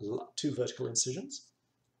vertical incisions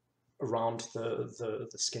around the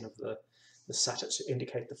skin of the satyr to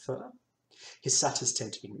indicate the fur. His satyrs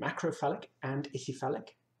tend to be macrophalic and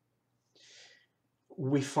ichthyophallic.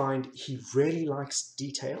 We find he really likes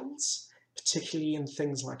details, particularly in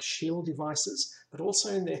things like shield devices, but also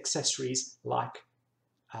in the accessories like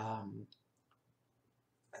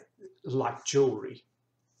jewelry.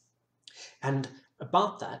 And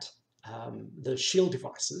about that, the shield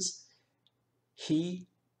devices, he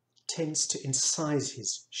tends to incise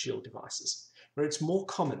his shield devices, where it's more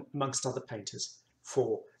common amongst other painters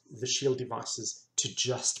for the shield devices to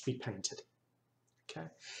just be painted. Okay,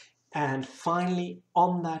 and finally,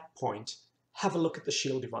 on that point, have a look at the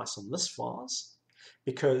shield device on this vase,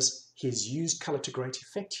 because he's used colour to great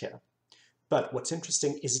effect here. But what's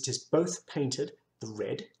interesting is it is both painted, the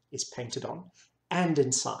red is painted on, and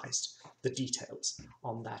incised. The details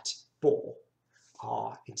on that bore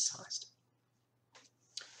are incised.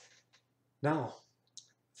 Now,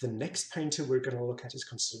 the next painter we're going to look at is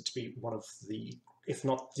considered to be one of the, if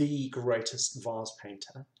not the greatest vase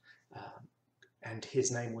painter, and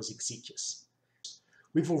his name was Exekias.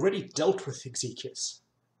 We've already dealt with Exekias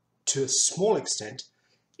to a small extent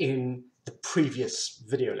in the previous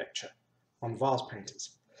video lecture on vase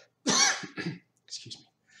painters. Excuse me.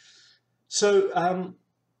 So,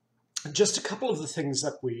 just a couple of the things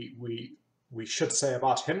that we should say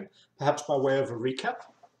about him, perhaps by way of a recap.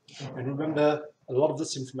 And remember, a lot of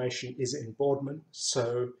this information is in Boardman,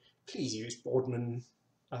 so please use Boardman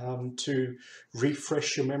to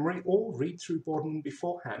refresh your memory, or read through Boardman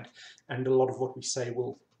beforehand, and a lot of what we say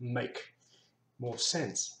will make more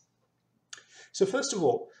sense. So first of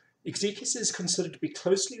all, Exekias is considered to be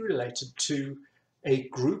closely related to a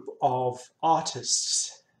group of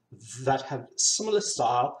artists that have similar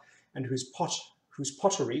style and whose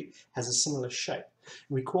pottery has a similar shape.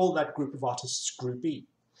 We call that group of artists Group E.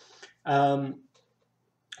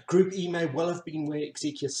 Group E may well have been where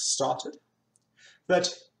Exekias started,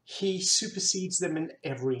 but he supersedes them in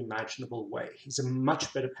every imaginable way. He's a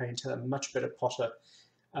much better painter, a much better potter.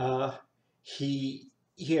 He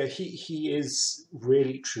is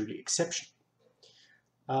really, truly exceptional.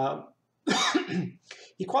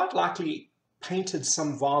 He quite likely painted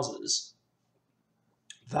some vases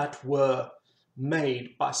that were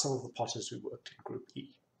made by some of the potters who worked in Group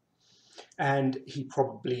E. And he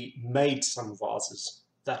probably made some vases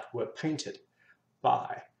that were painted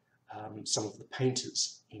by some of the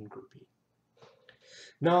painters in Group E.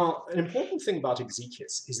 Now, an important thing about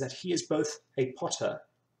Exekias is that he is both a potter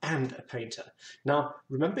and a painter. Now,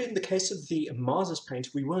 remember, in the case of the Amasis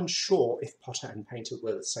painter, we weren't sure if potter and painter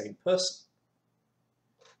were the same person.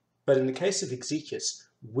 But in the case of Exekias,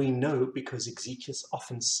 we know because Exekias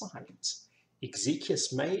often signs,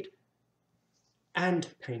 Exekias made and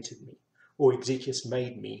painted me, or Exekias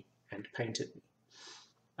made me and painted me.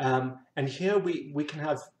 And here we can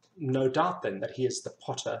have no doubt then that he is the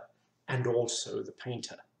potter and also the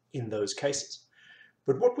painter in those cases.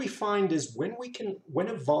 But what we find is when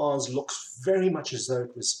a vase looks very much as though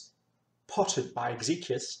it was potted by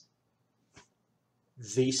Exekias,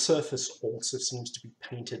 the surface also seems to be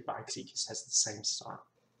painted by Exekias, has the same style.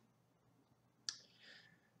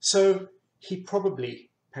 So he probably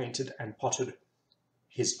painted and potted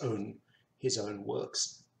his own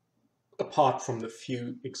works, apart from the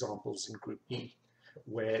few examples in Group E,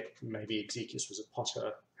 where maybe Exekias was a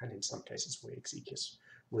potter, and in some cases where Exekias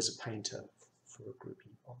was a painter for a Group E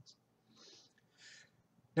vase.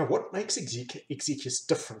 Now, what makes Exekias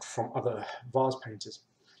different from other vase painters?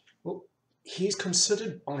 Well, he's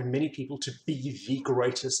considered by many people to be the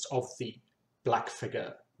greatest of the black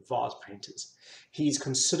figure vase painters. He's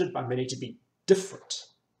considered by many to be different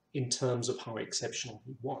in terms of how exceptional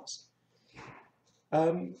he was.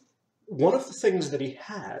 One of the things that he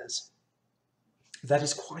has that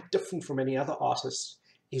is quite different from any other artist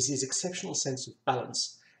is his exceptional sense of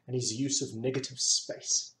balance and his use of negative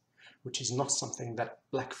space, which is not something that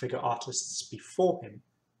black figure artists before him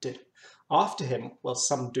did. After him, well,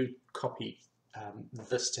 some do copy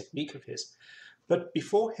this technique of his, but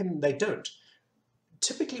before him they don't.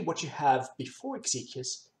 Typically what you have before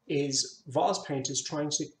Exekias is vase painters trying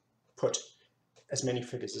to put as many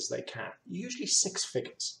figures as they can, usually 6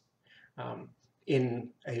 figures in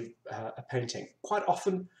a painting. Quite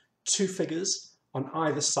often 2 figures on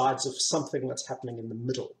either sides of something that's happening in the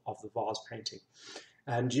middle of the vase painting.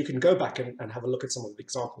 And you can go back and have a look at some of the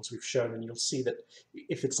examples we've shown, and you'll see that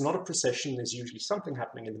if it's not a procession, there's usually something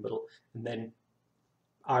happening in the middle, and then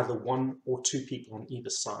either 1 or 2 people on either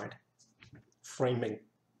side framing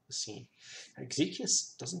the scene. Now,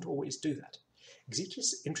 Exekias doesn't always do that.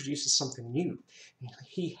 Exekias introduces something new.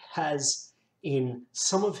 He has, in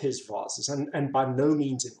some of his vases, and by no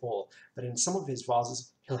means in all, but in some of his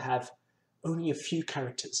vases, he'll have only a few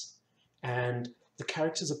characters. And the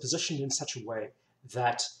characters are positioned in such a way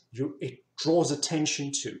that it draws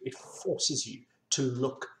attention to, it forces you to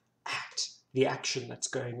look at the action that's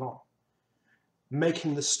going on,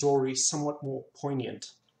 making the story somewhat more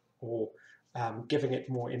poignant, or giving it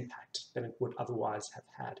more impact than it would otherwise have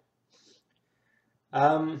had.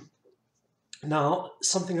 Now,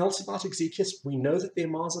 something else about Exekias, we know that the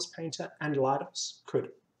Amasis painter and Lydos could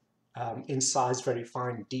incise very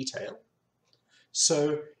fine detail.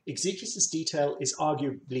 So Exekias' detail is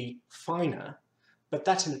arguably finer, but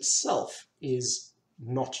that in itself is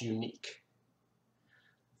not unique.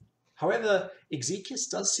 However, Exekias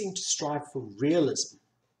does seem to strive for realism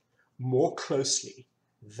more closely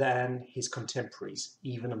than his contemporaries,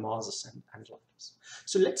 even Amasis and Lydos.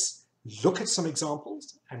 So let's look at some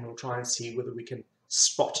examples, and we'll try and see whether we can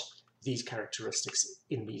spot these characteristics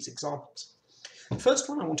in these examples. The first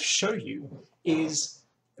one I want to show you is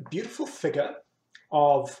a beautiful figure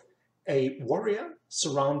of a warrior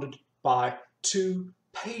surrounded by 2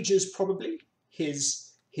 pages, probably,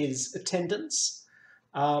 his attendants.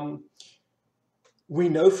 We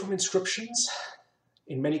know from inscriptions,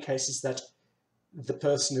 in many cases, that the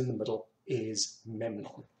person in the middle is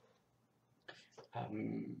Memnon,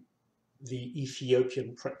 the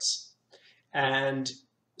Ethiopian prince. And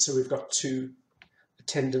so we've got 2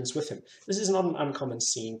 attendants with him. This is not an uncommon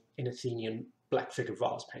scene in Athenian black figure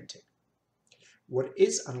vase painting. What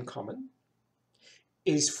is uncommon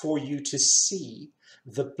is for you to see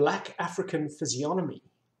the black African physiognomy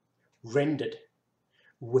rendered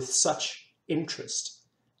with such interest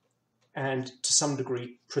and, to some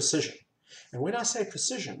degree, precision. And when I say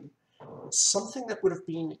precision, something that would have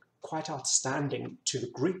been quite outstanding to the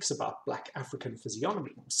Greeks about black African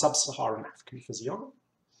physiognomy, sub-Saharan African physiognomy,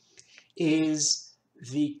 is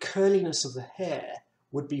the curliness of the hair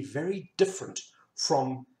would be very different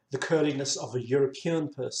from the curliness of a European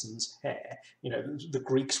person's hair. You know, the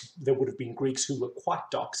Greeks, there would have been Greeks who were quite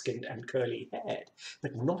dark-skinned and curly-haired,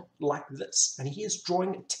 but not like this. And he is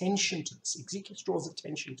drawing attention to this. Exekias draws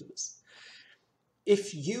attention to this.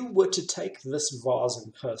 If you were to take this vase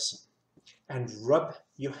in person and rub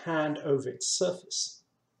your hand over its surface,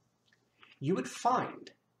 you would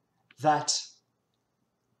find that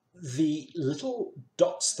the little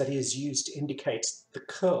dots that is used to indicate the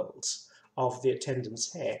curls of the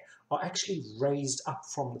attendant's hair are actually raised up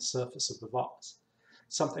from the surface of the vase,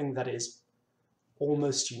 something that is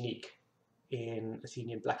almost unique in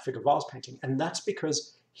Athenian black figure vase painting. And that's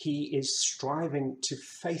because he is striving to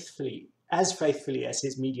faithfully as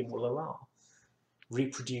his medium will allow,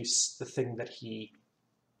 reproduce the thing that he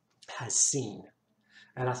has seen.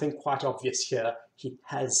 And I think quite obvious here, he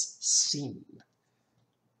has seen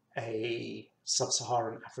a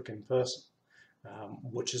sub-Saharan African person,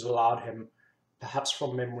 which has allowed him, perhaps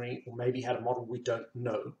from memory, or maybe had a model, we don't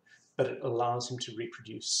know, but it allows him to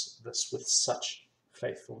reproduce this with such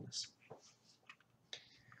faithfulness.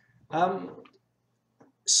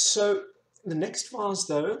 So the next vase,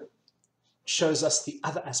 though, shows us the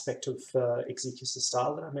other aspect of Exekias'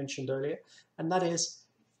 style that I mentioned earlier, and that is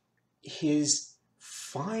his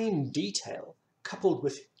fine detail coupled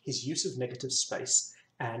with his use of negative space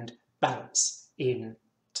and balance in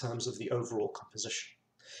terms of the overall composition.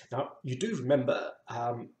 Now, you do remember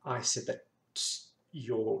I said that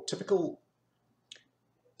your typical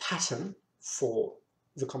pattern for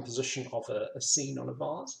the composition of a scene on a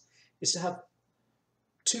vase is to have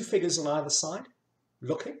 2 figures on either side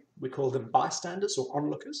looking. We call them bystanders or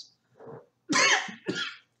onlookers.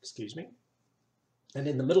 Excuse me. And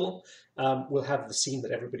in the middle, we'll have the scene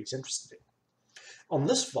that everybody's interested in. On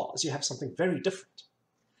this vase, you have something very different.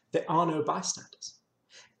 There are no bystanders.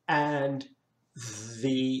 And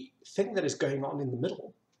the thing that is going on in the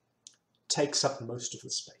middle takes up most of the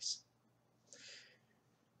space.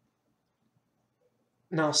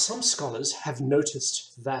 Now, some scholars have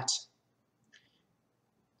noticed that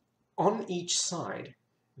on each side,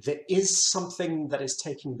 there is something that is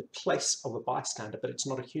taking the place of a bystander, but it's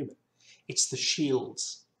not a human. It's the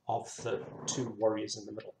shields of the 2 warriors in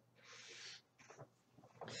the middle.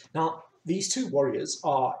 Now, these two warriors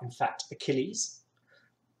are, in fact, Achilles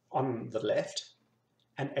on the left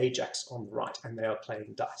and Ajax on the right, and they are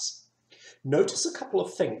playing dice. Notice a couple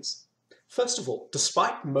of things. First of all,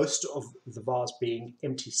 despite most of the vase being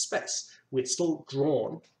empty space, we're still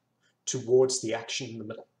drawn towards the action in the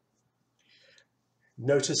middle.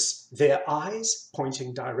 Notice their eyes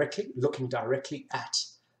pointing directly, looking directly at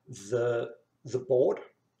the board.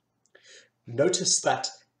 Notice that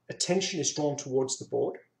attention is drawn towards the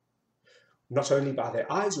board, not only by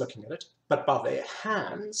their eyes looking at it, but by their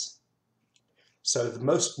hands. So the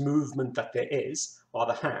most movement that there is are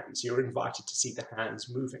the hands. You're invited to see the hands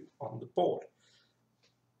moving on the board.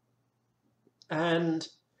 And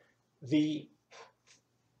the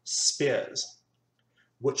spears,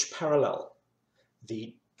 which parallel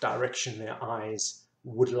the direction their eyes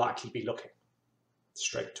would likely be looking,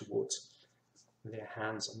 straight towards their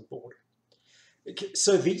hands on the board.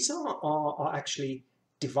 So these are actually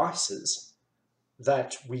devices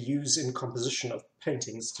that we use in composition of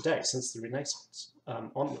paintings today, since the Renaissance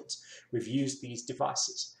onwards. We've used these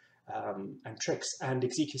devices and tricks, and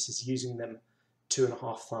Exekias is using them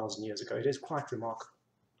 2,500 years ago. It is quite remarkable.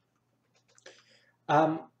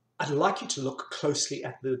 I'd like you to look closely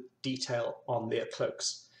at the detail on their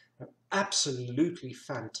cloaks. Absolutely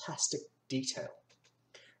fantastic detail.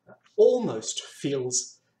 Almost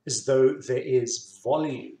feels as though there is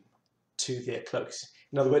volume to their cloaks.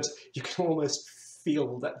 In other words, you can almost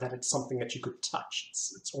feel that it's something that you could touch.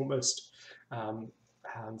 It's almost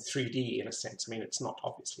 3D in a sense. I mean, it's not,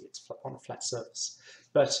 obviously, it's on a flat surface.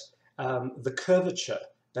 But the curvature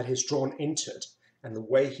that is drawn into it and the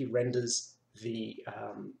way he renders the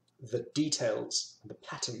details, the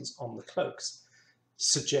patterns on the cloaks,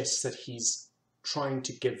 suggests that he's trying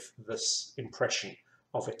to give this impression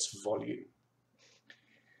of its volume.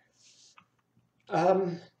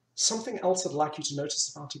 Something else I'd like you to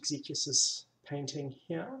notice about Exekias's painting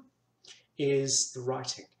here is the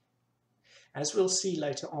writing. As we'll see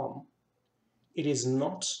later on, it is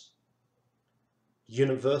not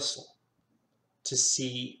universal to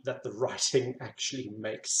see that the writing actually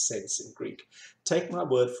makes sense in Greek. Take my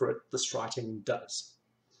word for it, this writing does.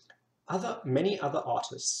 Many other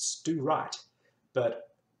artists do write, but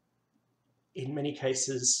in many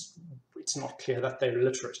cases it's not clear that they're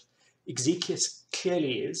illiterate. Exekias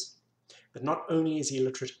clearly is, but not only is he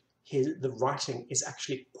illiterate, the writing is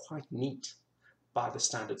actually quite neat by the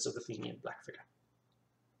standards of Athenian black figure.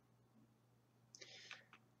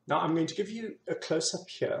 Now I'm going to give you a close-up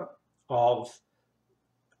here of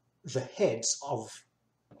the heads of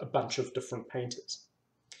a bunch of different painters.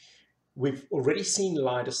 We've already seen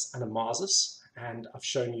Lydos and Amasis, and I've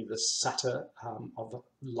shown you the satyr of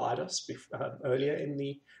Lydos earlier in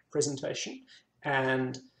the presentation.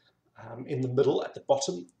 And in the middle, at the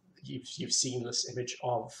bottom, you've seen this image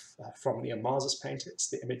of from the Amasis painter. It's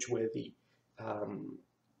the image where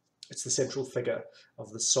it's the central figure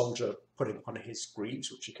of the soldier putting on his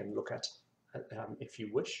greaves, which you can look at if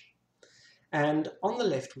you wish. And on the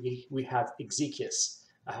left, we have Exekias,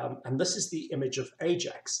 and this is the image of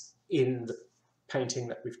Ajax in the painting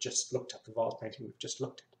that we've just looked at, the vase painting we've just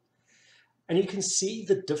looked at. And you can see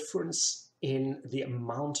the difference in the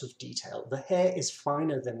amount of detail. The hair is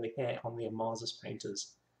finer than the hair on the Amasis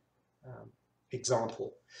painter's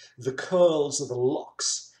example. The curls of the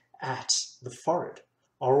locks at the forehead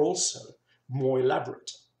are also more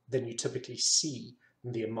elaborate than you typically see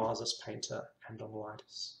in the Amasis painter and on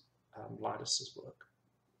Lydos's work.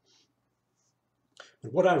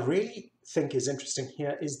 But what I really think is interesting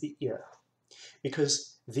here is the ear,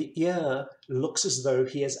 because the ear looks as though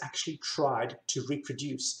he has actually tried to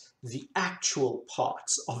reproduce the actual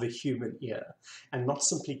parts of a human ear and not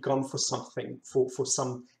simply gone for something, for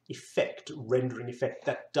some effect, rendering effect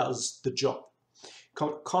that does the job.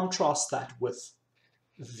 Contrast that with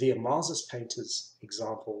the Amasis painter's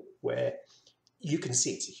example, where you can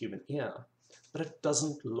see it's a human ear, but it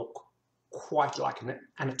doesn't look quite like an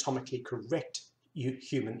anatomically correct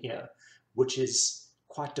human ear, which is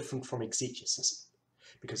quite different from Exekias's,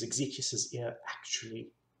 because Exekias's ear actually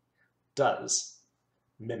does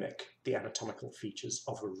mimic the anatomical features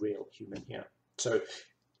of a real human ear. So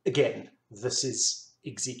again, this is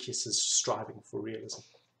Exekias's striving for realism.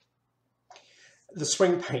 The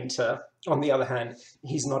Swing Painter, on the other hand,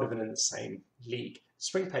 he's not even in the same league.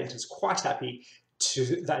 Swing Painter is quite happy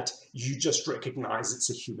that you just recognize it's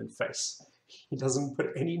a human face. He doesn't put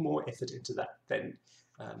any more effort into that than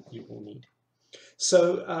you will need.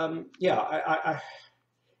 So yeah,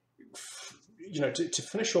 to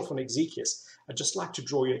finish off on Exekias, I'd just like to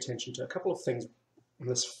draw your attention to a couple of things in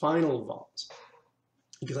this final vase,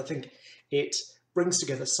 because I think it brings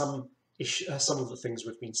together some some of the things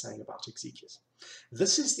we've been saying about Exekias.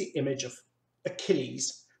 This is the image of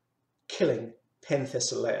Achilles killing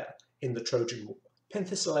Penthesilea in the Trojan War.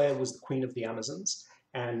 Penthesilea was the queen of the Amazons,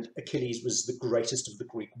 and Achilles was the greatest of the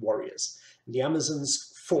Greek warriors. The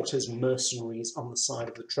Amazons fought as mercenaries on the side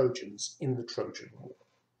of the Trojans in the Trojan War.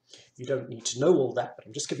 You don't need to know all that, but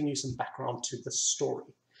I'm just giving you some background to the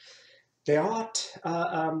story. There are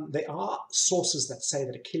sources that say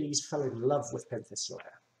that Achilles fell in love with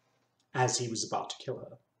Penthesilea as he was about to kill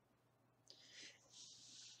her.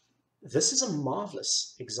 This is a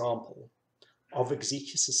marvelous example of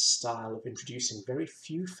Exekias' style of introducing very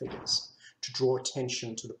few figures to draw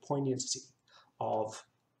attention to the poignancy of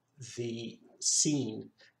the scene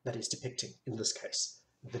that is depicting, in this case,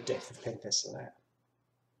 the death of Penthesilea.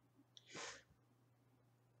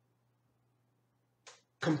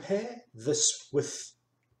 Compare this with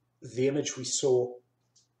the image we saw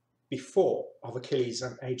before of Achilles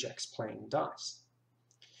and Ajax playing dice.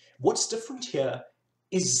 What's different here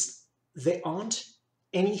is there aren't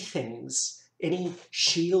any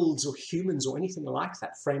shields or humans or anything like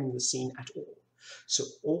that framing the scene at all. So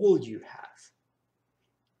all you have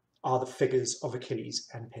are the figures of Achilles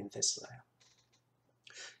and Penthesilea.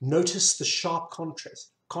 Notice the sharp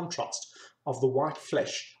contrast of the white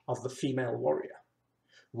flesh of the female warrior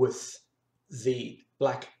with the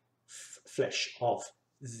black flesh of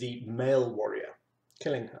the male warrior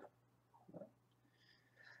killing her.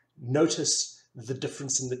 Notice the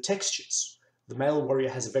difference in the textures. The male warrior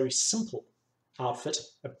has a very simple outfit,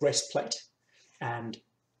 a breastplate and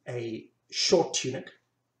a short tunic,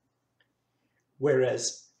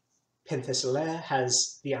 whereas Penthesilea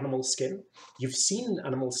has the animal skin. You've seen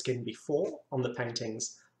animal skin before on the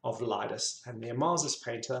paintings of Lydos and the Amasis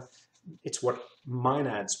painter. It's what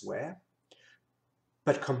Maenads wear.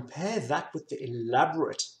 But compare that with the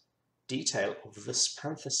elaborate detail of this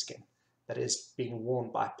panther skin that is being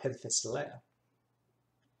worn by Penthesilea.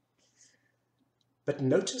 But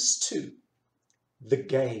notice too the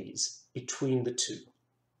gaze between the two.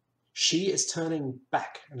 She is turning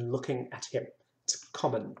back and looking at him. It's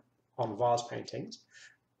common on vase paintings,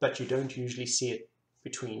 but you don't usually see it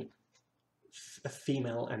between a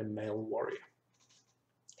female and a male warrior.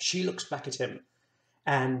 She looks back at him,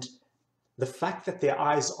 and the fact that their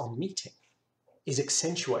eyes are meeting is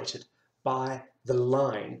accentuated by the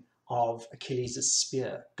line of Achilles'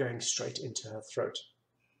 spear going straight into her throat.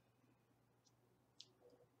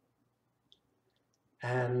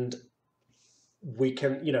 And we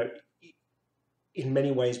can, in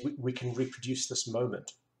many ways, we can reproduce this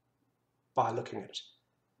moment by looking at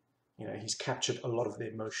it. He's captured a lot of the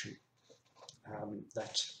emotion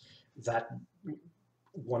that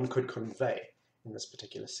one could convey in this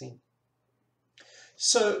particular scene.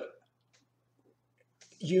 So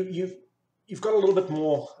you've got a little bit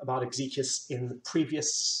more about Exekias in the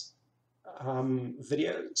previous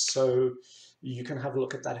video, so you can have a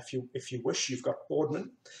look at that if you wish. You've got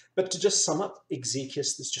Boardman. But to just sum up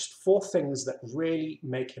Exekias, there's just 4 things that really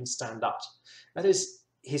make him stand out. That is,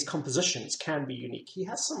 his compositions can be unique. He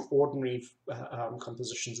has some ordinary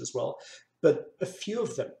compositions as well, but a few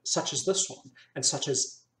of them, such as this one, and such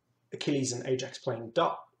as Achilles and Ajax playing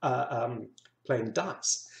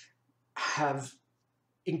dice, have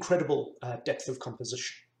incredible depth of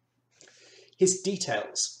composition. His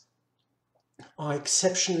details are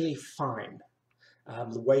exceptionally fine.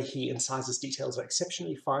 The way he incisors details are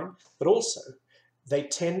exceptionally fine, but also they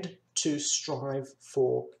tend to strive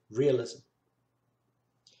for realism.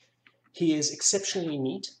 He is exceptionally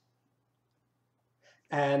neat,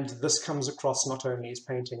 and this comes across not only his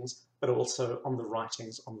paintings, but also on the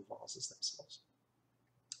writings on the vases themselves.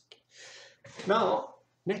 Now,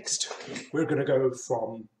 next, we're going to go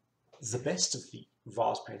from the best of the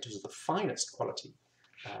vase painters, the finest quality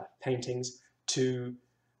paintings, to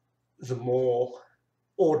the more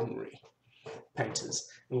ordinary painters.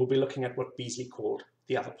 And we'll be looking at what Beazley called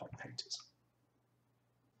the other pot painters.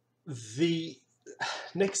 The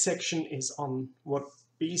next section is on what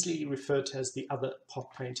Beazley referred to as the other pot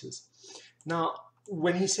painters. Now,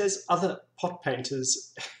 when he says other pot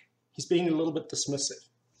painters, he's being a little bit dismissive.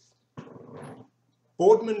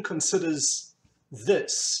 Boardman considers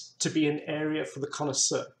this to be an area for the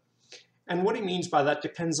connoisseur. And what he means by that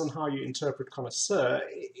depends on how you interpret connoisseur.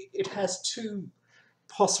 It has 2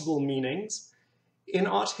 possible meanings. In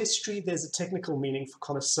art history, there's a technical meaning for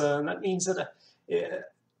connoisseur, and that means that a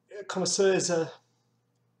connoisseur is a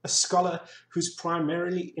scholar who's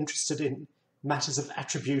primarily interested in matters of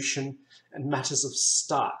attribution and matters of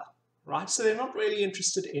style, right? So they're not really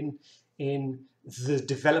interested in the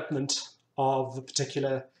development of a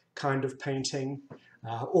particular kind of painting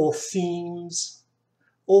or themes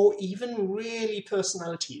or even really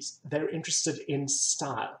personalities. They're interested in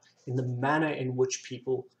style, in the manner in which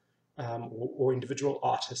people or individual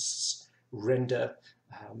artists render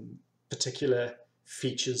particular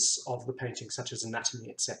features of the painting, such as anatomy,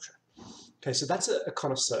 etc. Okay, so that's a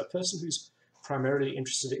connoisseur, a person who's primarily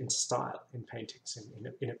interested in style in paintings,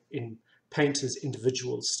 in painters'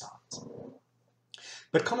 individual styles.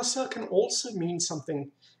 But connoisseur can also mean something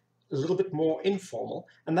a little bit more informal,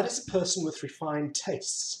 and that is a person with refined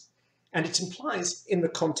tastes. And it implies, in the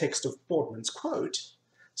context of Boardman's quote,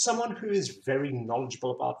 someone who is very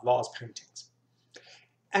knowledgeable about vase paintings.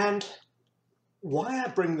 And why I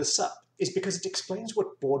bring this up is because it explains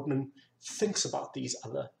what Boardman thinks about these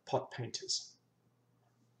other pot painters.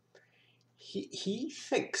 He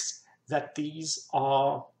thinks that these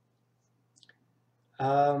are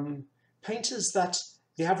painters that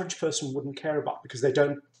the average person wouldn't care about because they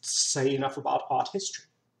don't say enough about art history.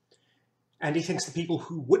 And he thinks the people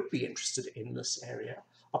who would be interested in this area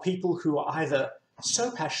are people who are either so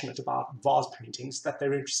passionate about vase paintings that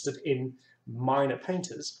they're interested in minor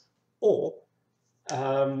painters, or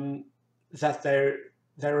that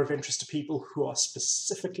they're of interest to people who are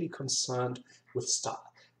specifically concerned with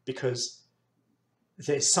style, because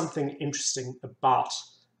there's something interesting about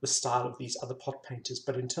the style of these other pot painters.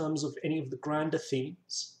 But in terms of any of the grander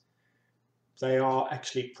themes, they are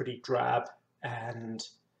actually pretty drab and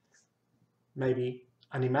maybe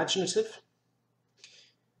unimaginative.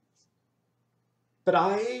 But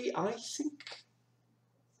I think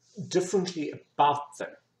differently about them,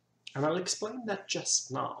 and I'll explain that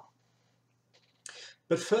just now.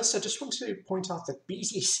 But first, I just want to point out that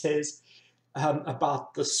Beazley says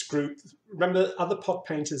about this group, remember, other pot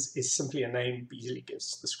painters is simply a name Beazley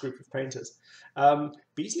gives this group of painters.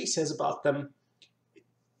 Beazley says about them,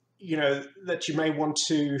 you know, that you may want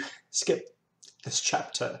to skip this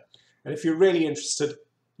chapter, and if you're really interested,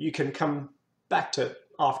 you can come back to it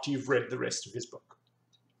after you've read the rest of his book.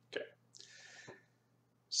 Okay.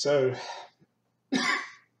 So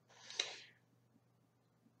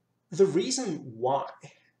the reason why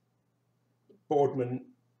Boardman,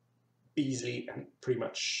 Beazley, and pretty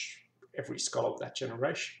much every scholar of that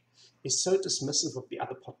generation is so dismissive of the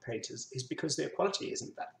other pot painters is because their quality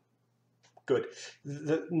isn't that good.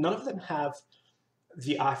 None of them have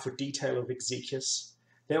the eye for detail of Exekias.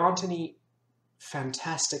 There aren't any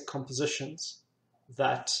fantastic compositions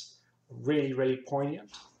that are really, really poignant.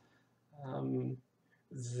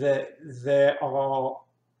 There are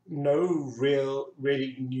no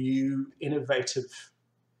really new, innovative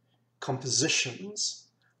compositions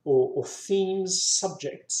or themes,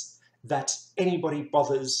 subjects that anybody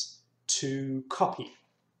bothers to copy.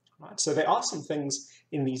 Right? So there are some things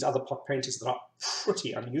in these other pot painters that are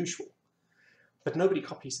pretty unusual, but nobody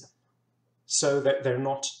copies them. So that they're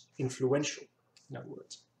not influential, in other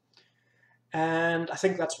words. And I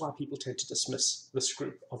think that's why people tend to dismiss this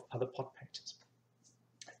group of other pot painters.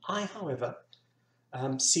 I, however,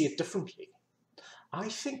 see it differently. I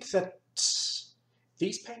think that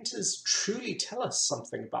these painters truly tell us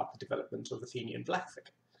something about the development of Athenian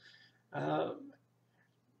blackfigure.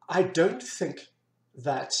 I don't think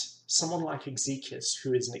that someone like Exekias,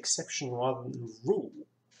 who is an exception rather than the rule,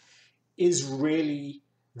 is really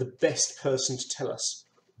the best person to tell us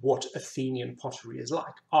what Athenian pottery is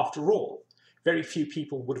like. After all, very few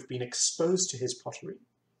people would have been exposed to his pottery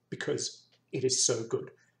because it is so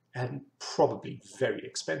good and probably very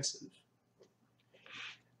expensive.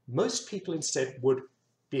 Most people instead would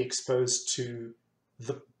be exposed to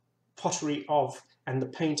the pottery of and the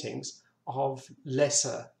paintings of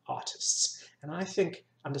lesser artists. And I think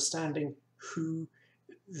understanding who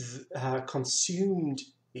consumed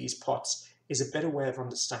these pots is a better way of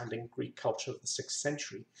understanding Greek culture of the 6th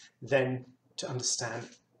century than to understand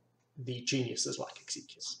the geniuses like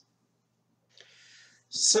Exekias.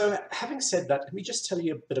 So having said that, let me just tell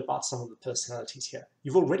you a bit about some of the personalities here.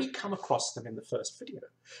 You've already come across them in the first video,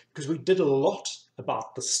 because we did a lot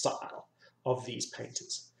about the style of these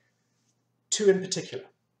painters. Two in particular,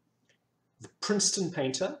 the Princeton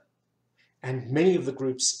Painter, and many of the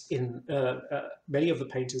groups in many of the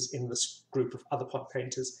painters in this group of other pot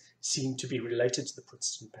painters seem to be related to the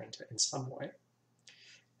Princeton Painter in some way.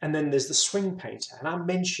 And then there's the Swing Painter, and I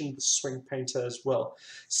mentioned the Swing Painter as well.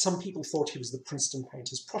 Some people thought he was the Princeton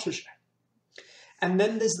Painter's protege. And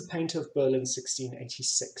then there's the Painter of Berlin,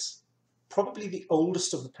 1686, probably the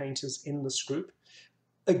oldest of the painters in this group.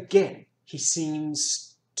 Again, he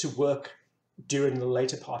seems to work during the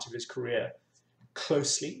later part of his career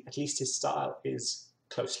closely, at least his style is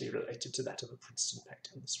closely related to that of the Princeton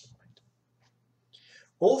Painter and the Swing Painter.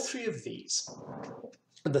 All three of these,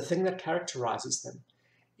 and the thing that characterizes them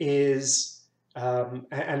is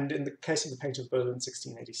and in the case of the painter of Berlin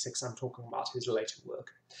 1686, I'm talking about his later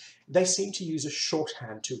work, they seem to use a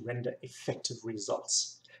shorthand to render effective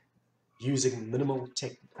results using minimal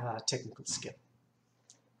technical skill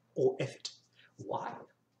or effort. Why?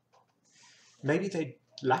 Maybe they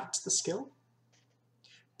lacked the skill,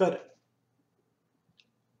 but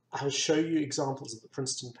I'll show you examples of the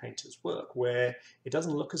Princeton painter's work where it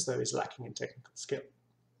doesn't look as though he's lacking in technical skill.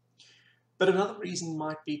 But another reason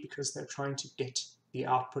might be because they're trying to get the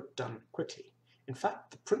output done quickly. In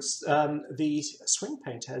fact, the Swing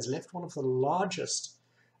Painter has left one of the largest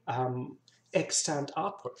extant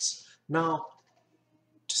outputs. Now,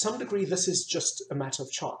 to some degree, this is just a matter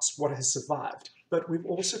of chance, what has survived. But we've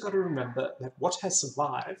also got to remember that what has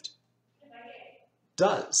survived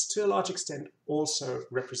does, to a large extent, also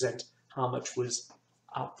represent how much was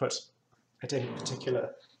output at any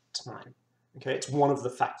particular time. Okay, it's one of the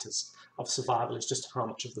factors of survival, is just how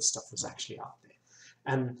much of the stuff was actually out there.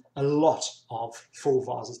 And a lot of full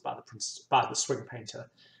vases by the Swing Painter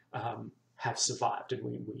have survived, and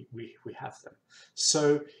we have them.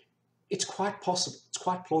 So it's quite possible, it's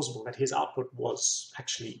quite plausible that his output was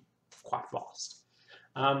actually quite vast.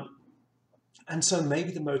 And so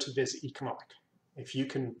maybe the motive is economic. If you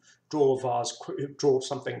can draw a vase, draw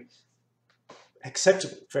something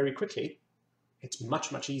acceptable very quickly, it's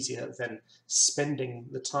much, much easier than spending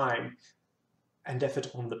the time and effort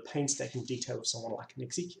on the painstaking detail of someone like an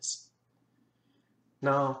Exekias.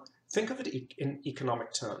 Now, think of it in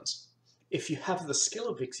economic terms. If you have the skill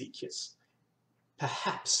of Exekias,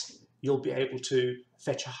 perhaps you'll be able to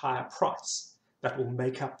fetch a higher price that will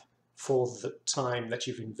make up for the time that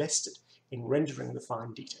you've invested in rendering the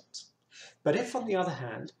fine details. But if, on the other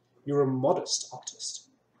hand, you're a modest artist,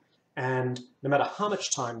 and no matter how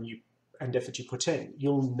much time and effort you put in,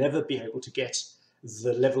 you'll never be able to get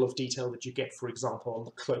the level of detail that you get, for example, on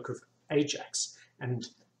the cloak of Ajax and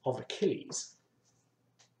of Achilles,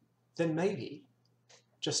 then maybe,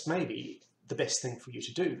 just maybe, the best thing for you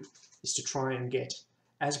to do is to try and get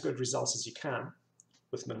as good results as you can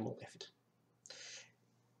with minimal effort.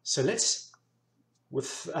 So let's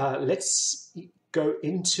go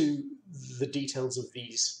into the details of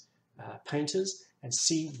these painters and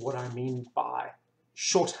see what I mean by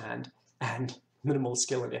shorthand and minimal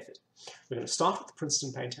skill and effort. We're going to start with the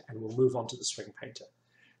Princeton Painter and we'll move on to the Swing Painter.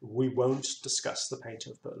 We won't discuss the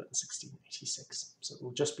painter of Berlin 1686, so it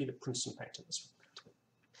will just be the Princeton Painter and the Swing Painter.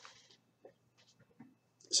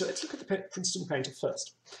 So let's look at the Princeton Painter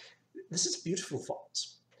first. This is a beautiful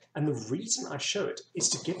vase, and the reason I show it is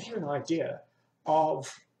to give you an idea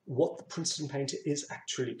of what the Princeton Painter is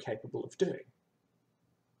actually capable of doing.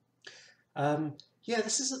 Yeah,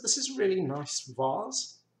 this is a really nice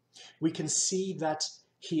vase. We can see that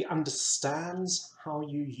he understands how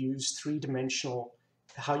you use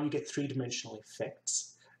how you get three-dimensional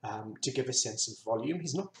effects to give a sense of volume.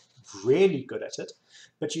 He's not really good at it,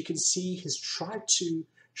 but you can see he's tried to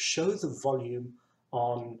show the volume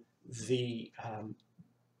on the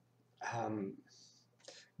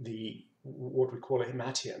what we call a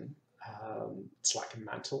hematium. It's like a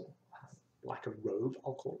mantle, like a robe,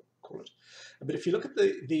 I'll call it. But if you look at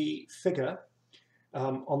the figure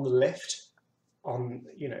on the left,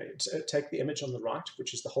 take the image on the right,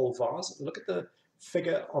 which is the whole vase, and look at the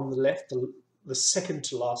figure on the left, the second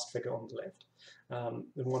to last figure on the left,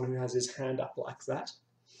 the one who has his hand up like that.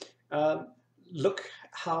 Look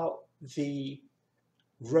how the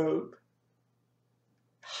robe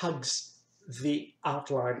hugs the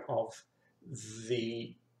outline of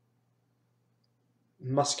the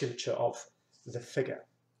musculature of the figure.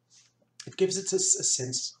 It gives it a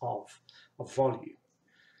sense of volume.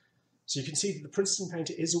 So you can see that the Princeton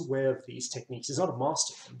Painter is aware of these techniques. He's not a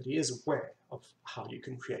master of them, but he is aware of how you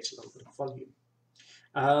can create a little bit of volume.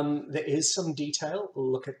 There is some detail.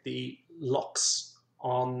 We'll look at the locks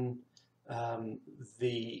on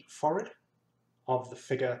the forehead of the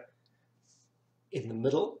figure in the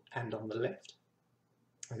middle and on the left,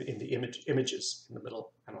 in the images in the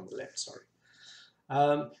middle and on the left, sorry.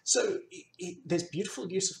 So there's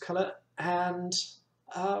beautiful use of color, and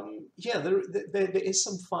yeah, there is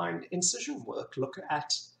some fine incision work. Look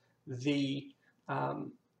at the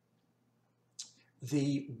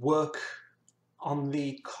work on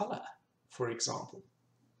the collar, for example.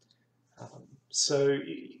 So,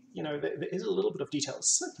 there is a little bit of detail.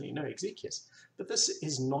 Certainly no Exekias, but this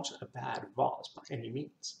is not a bad vase by any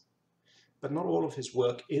means. But not all of his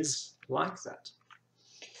work is like that.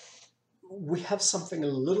 We have something a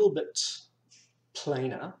little bit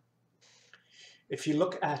plainer. If you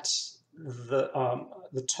look at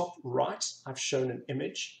the top right, I've shown an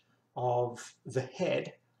image of the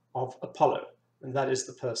head of Apollo, and that is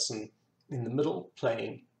the person in the middle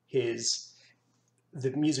playing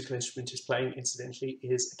the musical instrument he's playing, incidentally,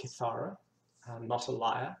 is a kithara, not a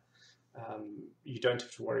lyre. You don't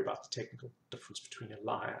have to worry about the technical difference between a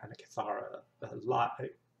lyre and a kithara. The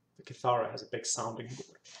kithara has a big sounding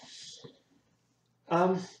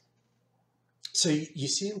board. So you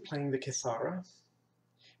see him playing the kithara.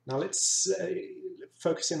 Now let's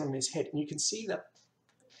focus in on his head, and you can see that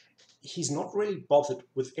he's not really bothered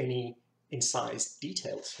with any incised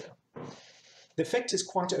details here. The effect is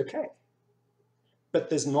quite okay, but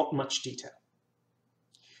there's not much detail.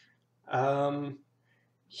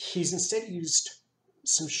 He's instead used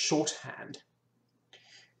some shorthand,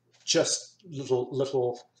 just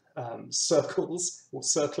little circles or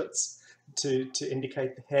circlets to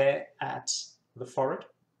indicate the hair at the forehead.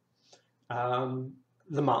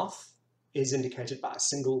 The mouth is indicated by a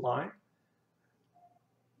single line,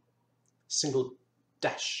 single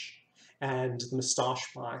dash, and the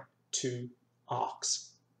moustache by 2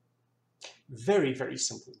 arcs. Very, very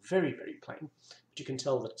simple, very, very plain. But you can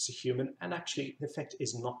tell that it's a human, and actually the effect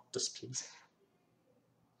is not displeasing.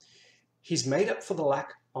 He's made up for the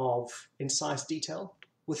lack of incised detail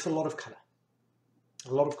with a lot of colour,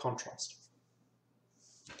 a lot of contrast.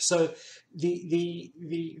 So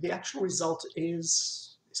the actual result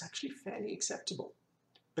is actually fairly acceptable,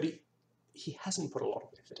 but he hasn't put a lot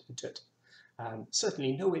of effort into it.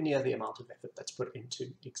 Certainly nowhere near the amount of effort that's put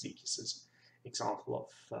into Exekias' example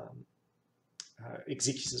of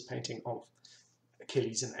Exekias' painting of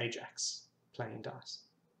Achilles and Ajax playing dice.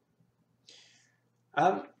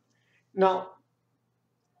 Now,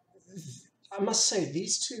 I must say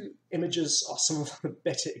these 2 images are some of the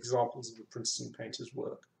better examples of the Princeton Painter's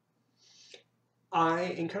work.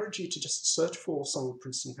 I encourage you to just search for some of the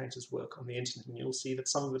Princeton Painter's work on the internet, and you'll see that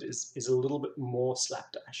some of it is a little bit more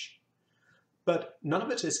slapdash. But none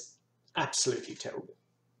of it is absolutely terrible.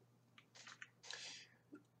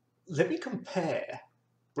 Let me compare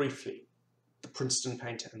briefly the Princeton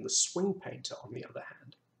Painter and the Swing Painter on the other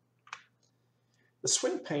hand. The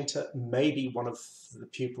Swing Painter may be one of the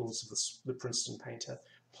pupils of the Princeton Painter,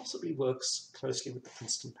 possibly works closely with the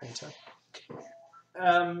Princeton Painter.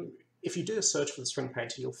 If you do a search for the Swing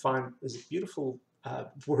Painter, you'll find there's a beautiful,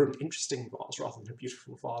 or an interesting vase rather than a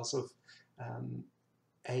beautiful vase of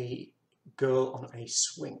a girl on a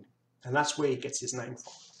swing, and that's where he gets his name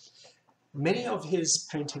from. Many of his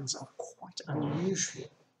paintings are quite unusual,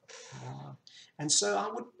 and so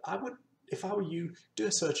I would, if I were you, do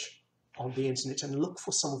a search on the internet and look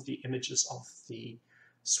for some of the images of the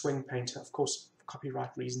Swing Painter. Of course, for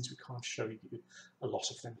copyright reasons, we can't show you a lot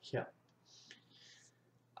of them here.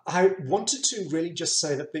 I wanted to really just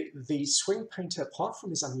say that the Swing Painter, apart from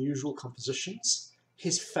his unusual compositions,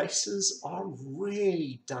 his faces are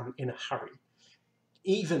really done in a hurry,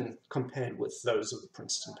 even compared with those of the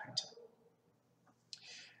Princeton Painter.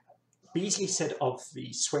 Beazley said of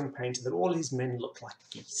the Swing Painter that all his men look like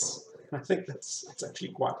geese. And I think that's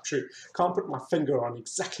actually quite true. Can't put my finger on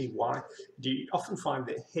exactly why. You often find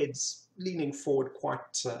their heads leaning forward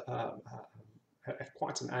at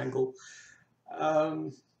quite an angle.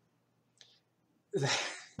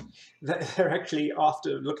 They're actually,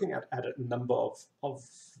 after looking at a number of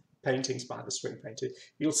paintings by the Swing Painter,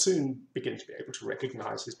 you'll soon begin to be able to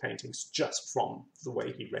recognize his paintings just from the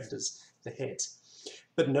way he renders the heads.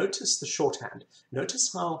 But notice the shorthand.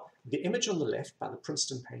 Notice how the image on the left by the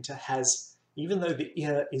Princeton Painter has, even though the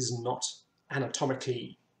ear is not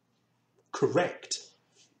anatomically correct,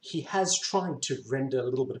 he has tried to render a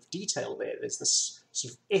little bit of detail there. There's this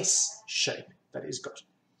sort of S shape that he's got.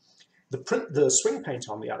 The Swing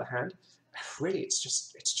Painter, on the other hand, really it's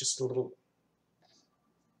just a little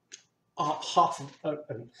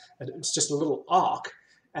it's just a little arc,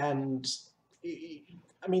 and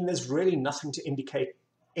I mean there's really nothing to indicate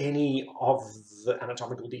any of the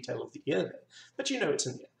anatomical detail of the ear there, but you know it's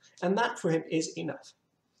an ear, and that for him is enough.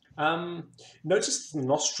 Notice the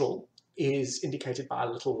nostril is indicated by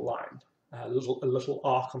a little line, a little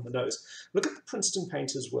arc on the nose. Look at the Princeton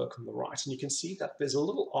Painter's work on the right, and you can see that there's a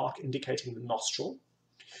little arc indicating the nostril,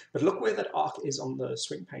 but look where that arc is on the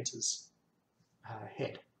Swing Painter's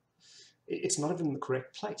head. It's not even in the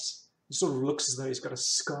correct place. It sort of looks as though he's got a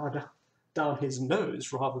scar down his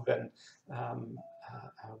nose rather than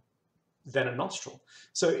a nostril.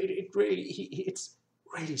 So it's really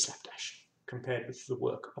slapdash compared with the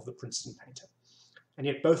work of the Princeton Painter. And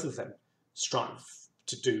yet both of them strive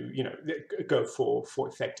to do, go for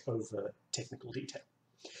effect over technical detail.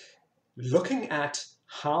 Looking at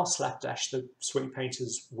how slapdash the Swing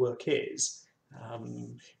Painter's work is,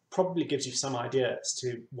 probably gives you some idea as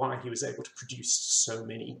to why he was able to produce so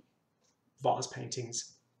many vase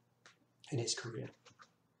paintings in his career.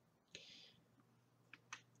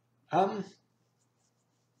 Now,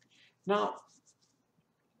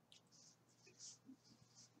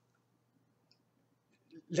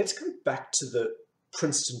 let's go back to the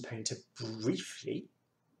Princeton Painter briefly.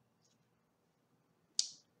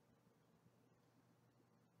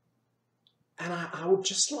 And I would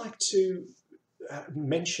just like to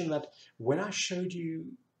mention that when I showed you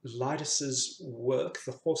Lydos's work,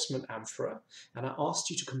 The Horseman Amphora, and I asked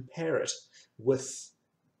you to compare it with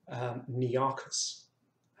Niarchus,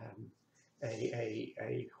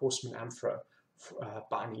 a Horseman Amphora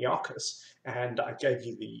by Niarchus, and I gave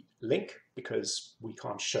you the link because we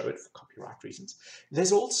can't show it for copyright reasons.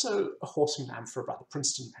 There's also a Horseman Amphora by the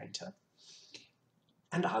Princeton Painter,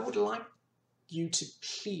 and I would like you to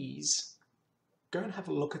please go and have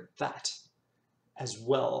a look at that as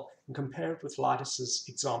well and compare it with Lydos's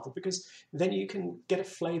example, because then you can get a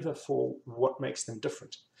flavor for what makes them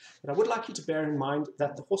different. And I would like you to bear in mind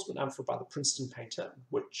that the Horseman Amphora by the Princeton Painter,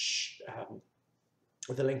 which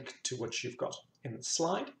the link to which you've got in the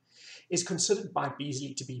slide, is considered by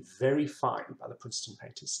Beazley to be very fine by the Princeton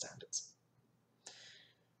Painter's standards.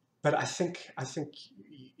 But I think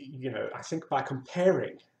by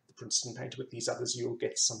comparing the Princeton Painter with these others, you'll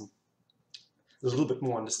get a little bit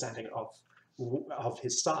more understanding of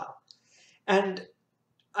his style. And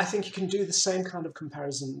I think you can do the same kind of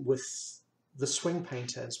comparison with the Swing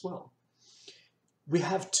Painter as well. We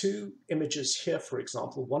have two images here, for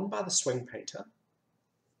example, one by the Swing Painter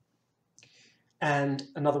and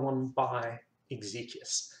another one by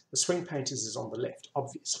Exekias. The Swing Painter's is on the left,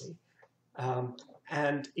 obviously,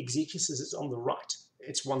 and Exekias is on the right.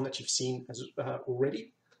 It's one that you've seen as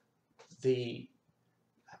already, the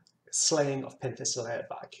slaying of Penthesilea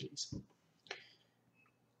by Achilles.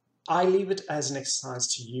 I leave it as an exercise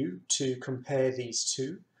to you to compare these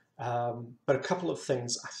two, but a couple of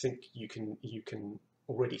things I think you can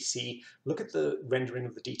already see. Look at the rendering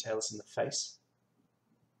of the details in the face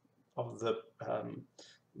of the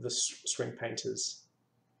Swing Painter's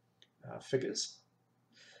figures.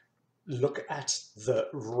 Look at the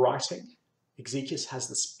writing. Exekias has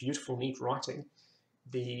this beautiful, neat writing.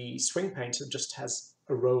 The Swing Painter just has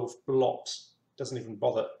a row of blobs, doesn't even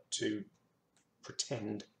bother to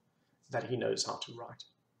pretend that he knows how to write.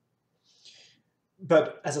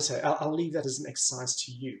 But as I say, I'll leave that as an exercise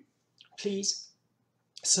to you. Please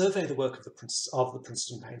survey the work of the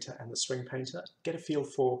Princeton Painter and the Swing Painter, get a feel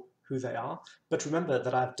for who they are, but remember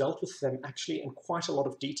that I've dealt with them actually in quite a lot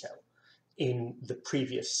of detail in the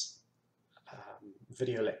previous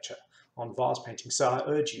video lecture on vase painting. So I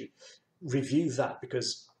urge you, review that,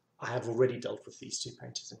 because I have already dealt with these two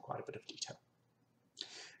painters in quite a bit of detail.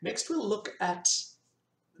 Next, we'll look at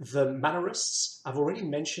the Mannerists. I've already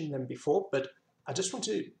mentioned them before, but I just want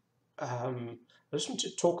to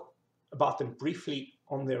talk about them briefly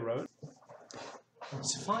on their own.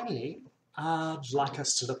 So finally, I'd like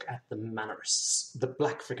us to look at the Mannerists, the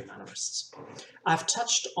black figure Mannerists. I've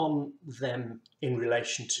touched on them in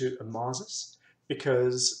relation to Amasis,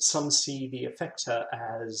 because some see the Effector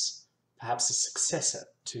as perhaps a successor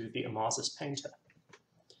to the Amasis painter.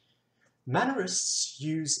 Mannerists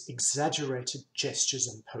use exaggerated gestures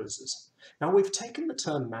and poses. Now, we've taken the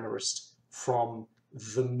term Mannerist from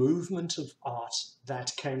the movement of art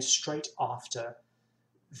that came straight after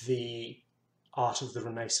the art of the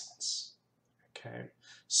Renaissance. Okay,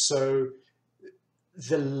 so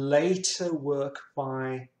the later work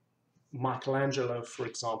by Michelangelo, for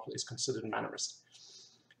example, is considered Mannerist.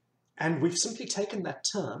 And we've simply taken that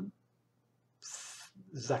term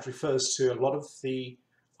that refers to a lot of the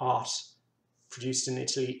art produced in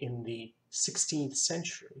Italy in the 16th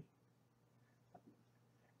century,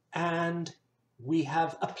 and we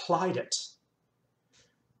have applied it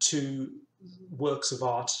to works of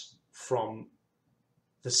art from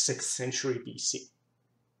the 6th century BC.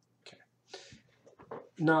 Okay.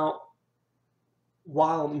 Now,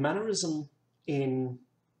 while Mannerism in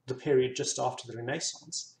the period just after the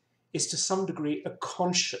Renaissance is to some degree a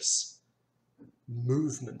conscious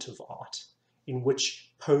movement of art in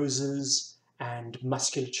which poses and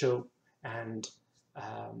musculature and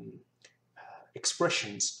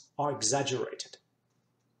expressions are exaggerated.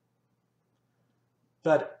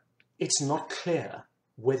 But it's not clear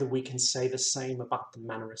whether we can say the same about the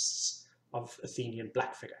Mannerists of Athenian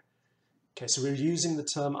black figure. Okay, so we're using the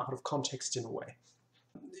term out of context in a way.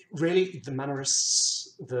 Really, the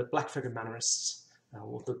Mannerists, the black figure Mannerists,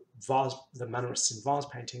 or the Mannerists in vase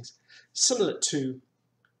paintings, similar to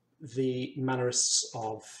the Mannerists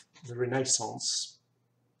of the Renaissance,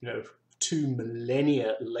 2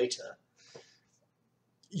 millennia later,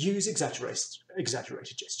 use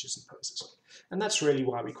exaggerated gestures and poses. And that's really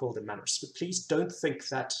why we call them Mannerists. But please don't think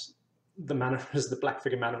that the Black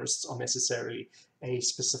Figure Mannerists are necessarily a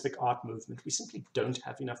specific art movement. We simply don't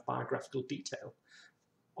have enough biographical detail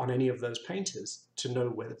on any of those painters to know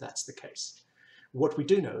whether that's the case. What we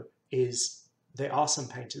do know is there are some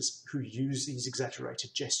painters who use these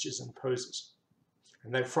exaggerated gestures and poses,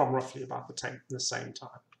 and they're from roughly about the same time.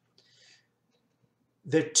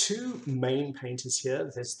 There are two main painters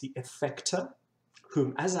here. There's the Effector,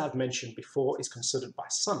 whom, as I've mentioned before, is considered by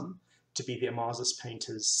some to be the Amasis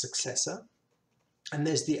painter's successor. And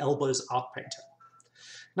there's the Elbows art painter.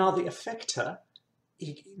 Now, the Effector,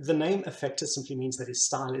 the name Effector simply means that his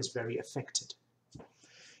style is very affected.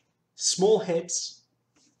 Small heads,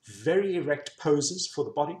 very erect poses for the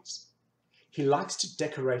bodies. He likes to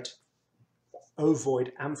decorate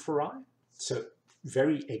ovoid amphorae, so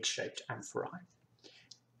very egg-shaped amphorae.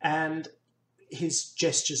 And his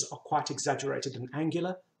gestures are quite exaggerated and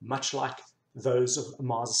angular, much like those of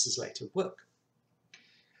Amasis's later work.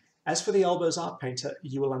 As for the Elbows art painter,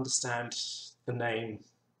 you will understand the name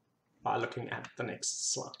by looking at the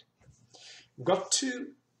next slide. We've got two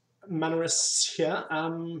Mannerists here.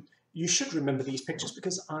 You should remember these pictures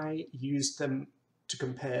because I used them to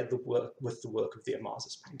compare the work with the work of the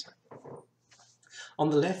Amasis painter. On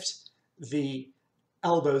the left, the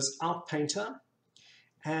Elbows art painter,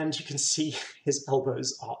 and you can see his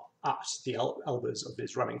elbows are art. The elbows of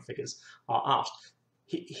his running figures are art.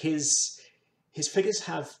 His figures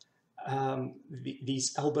have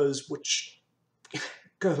these elbows which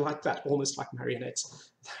go like that, almost like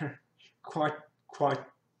marionettes. They're quite,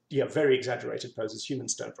 very exaggerated poses.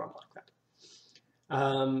 Humans don't run like that.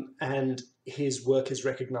 And his work is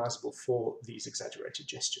recognizable for these exaggerated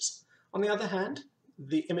gestures. On the other hand,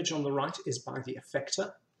 the image on the right is by the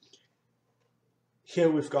Effector. Here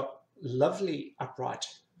we've got lovely upright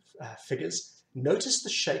figures. Notice the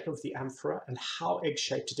shape of the amphora and how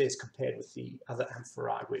egg-shaped it is compared with the other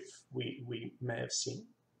amphorae we may have seen.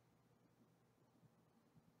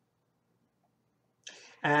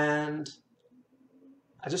 And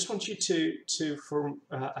I just want you to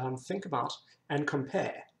think about and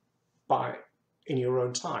compare in your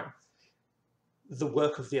own time the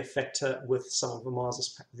work of the Effector with some of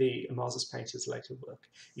the Amasis painter's later work.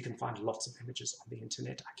 You can find lots of images on the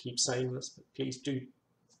internet. I keep saying this, but please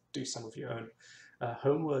do some of your own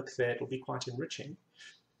homework there. It'll be quite enriching.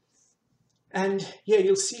 And yeah,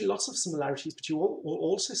 you'll see lots of similarities, but you will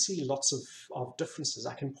also see lots of differences.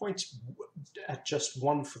 I can point at just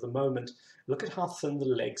one for the moment. Look at how thin the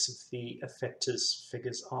legs of the Effector's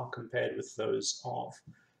figures are compared with those of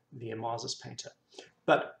the Amasis painter.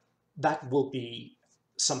 But that will be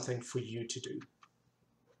something for you to do.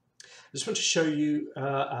 I just want to show you,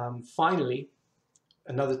 finally,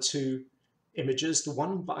 another two images. The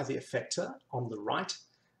one by the Effector on the right,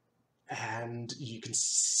 and you can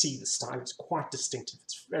see the style. It's quite distinctive.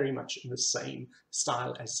 It's very much in the same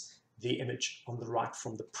style as the image on the right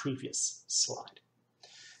from the previous slide.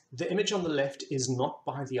 The image on the left is not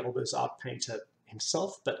by the Elbows art painter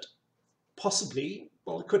himself, but possibly,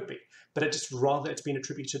 well, it could be, but it's been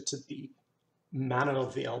attributed to the manner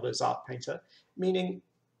of the Elbows art painter, meaning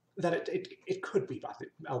that it could be by the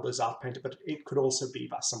Elbows art painter, but it could also be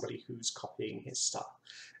by somebody who's copying his style.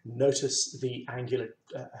 Notice the angular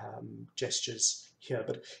gestures here,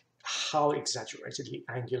 but how exaggeratedly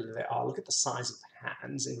angular they are. Look at the size of the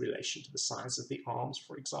hands in relation to the size of the arms,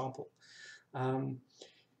 for example.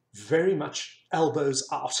 Very much elbows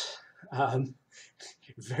out.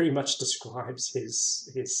 Very much describes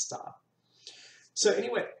his style. So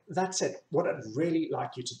anyway, that's it. What I'd really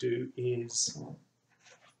like you to do is,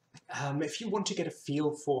 if you want to get a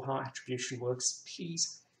feel for how attribution works,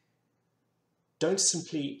 please don't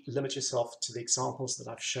simply limit yourself to the examples that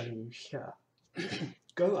I've shown you here.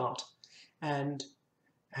 Go out and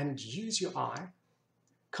use your eye,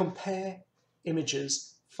 compare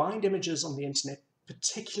images, find images on the internet,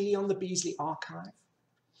 particularly on the Beasley Archive.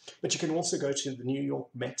 But you can also go to the New York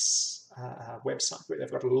Met's website, where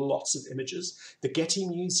they've got lots of images. The Getty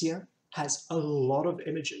Museum has a lot of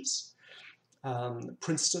images.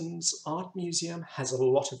 Princeton's Art Museum has a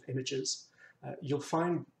lot of images. You'll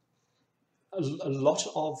find a lot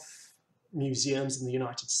of museums in the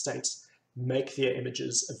United States make their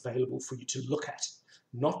images available for you to look at.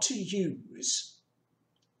 Not to use,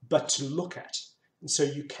 but to look at. And so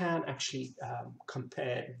you can actually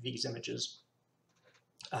compare these images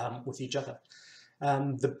with each other.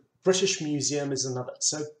 The British Museum is another.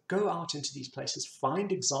 So go out into these places,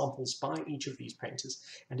 find examples by each of these painters,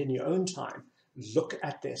 and in your own time, look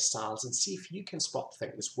at their styles and see if you can spot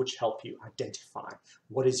things which help you identify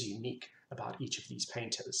what is unique about each of these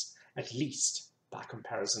painters, at least by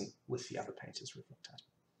comparison with the other painters we've looked at.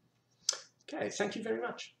 Okay, thank you very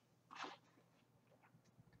much.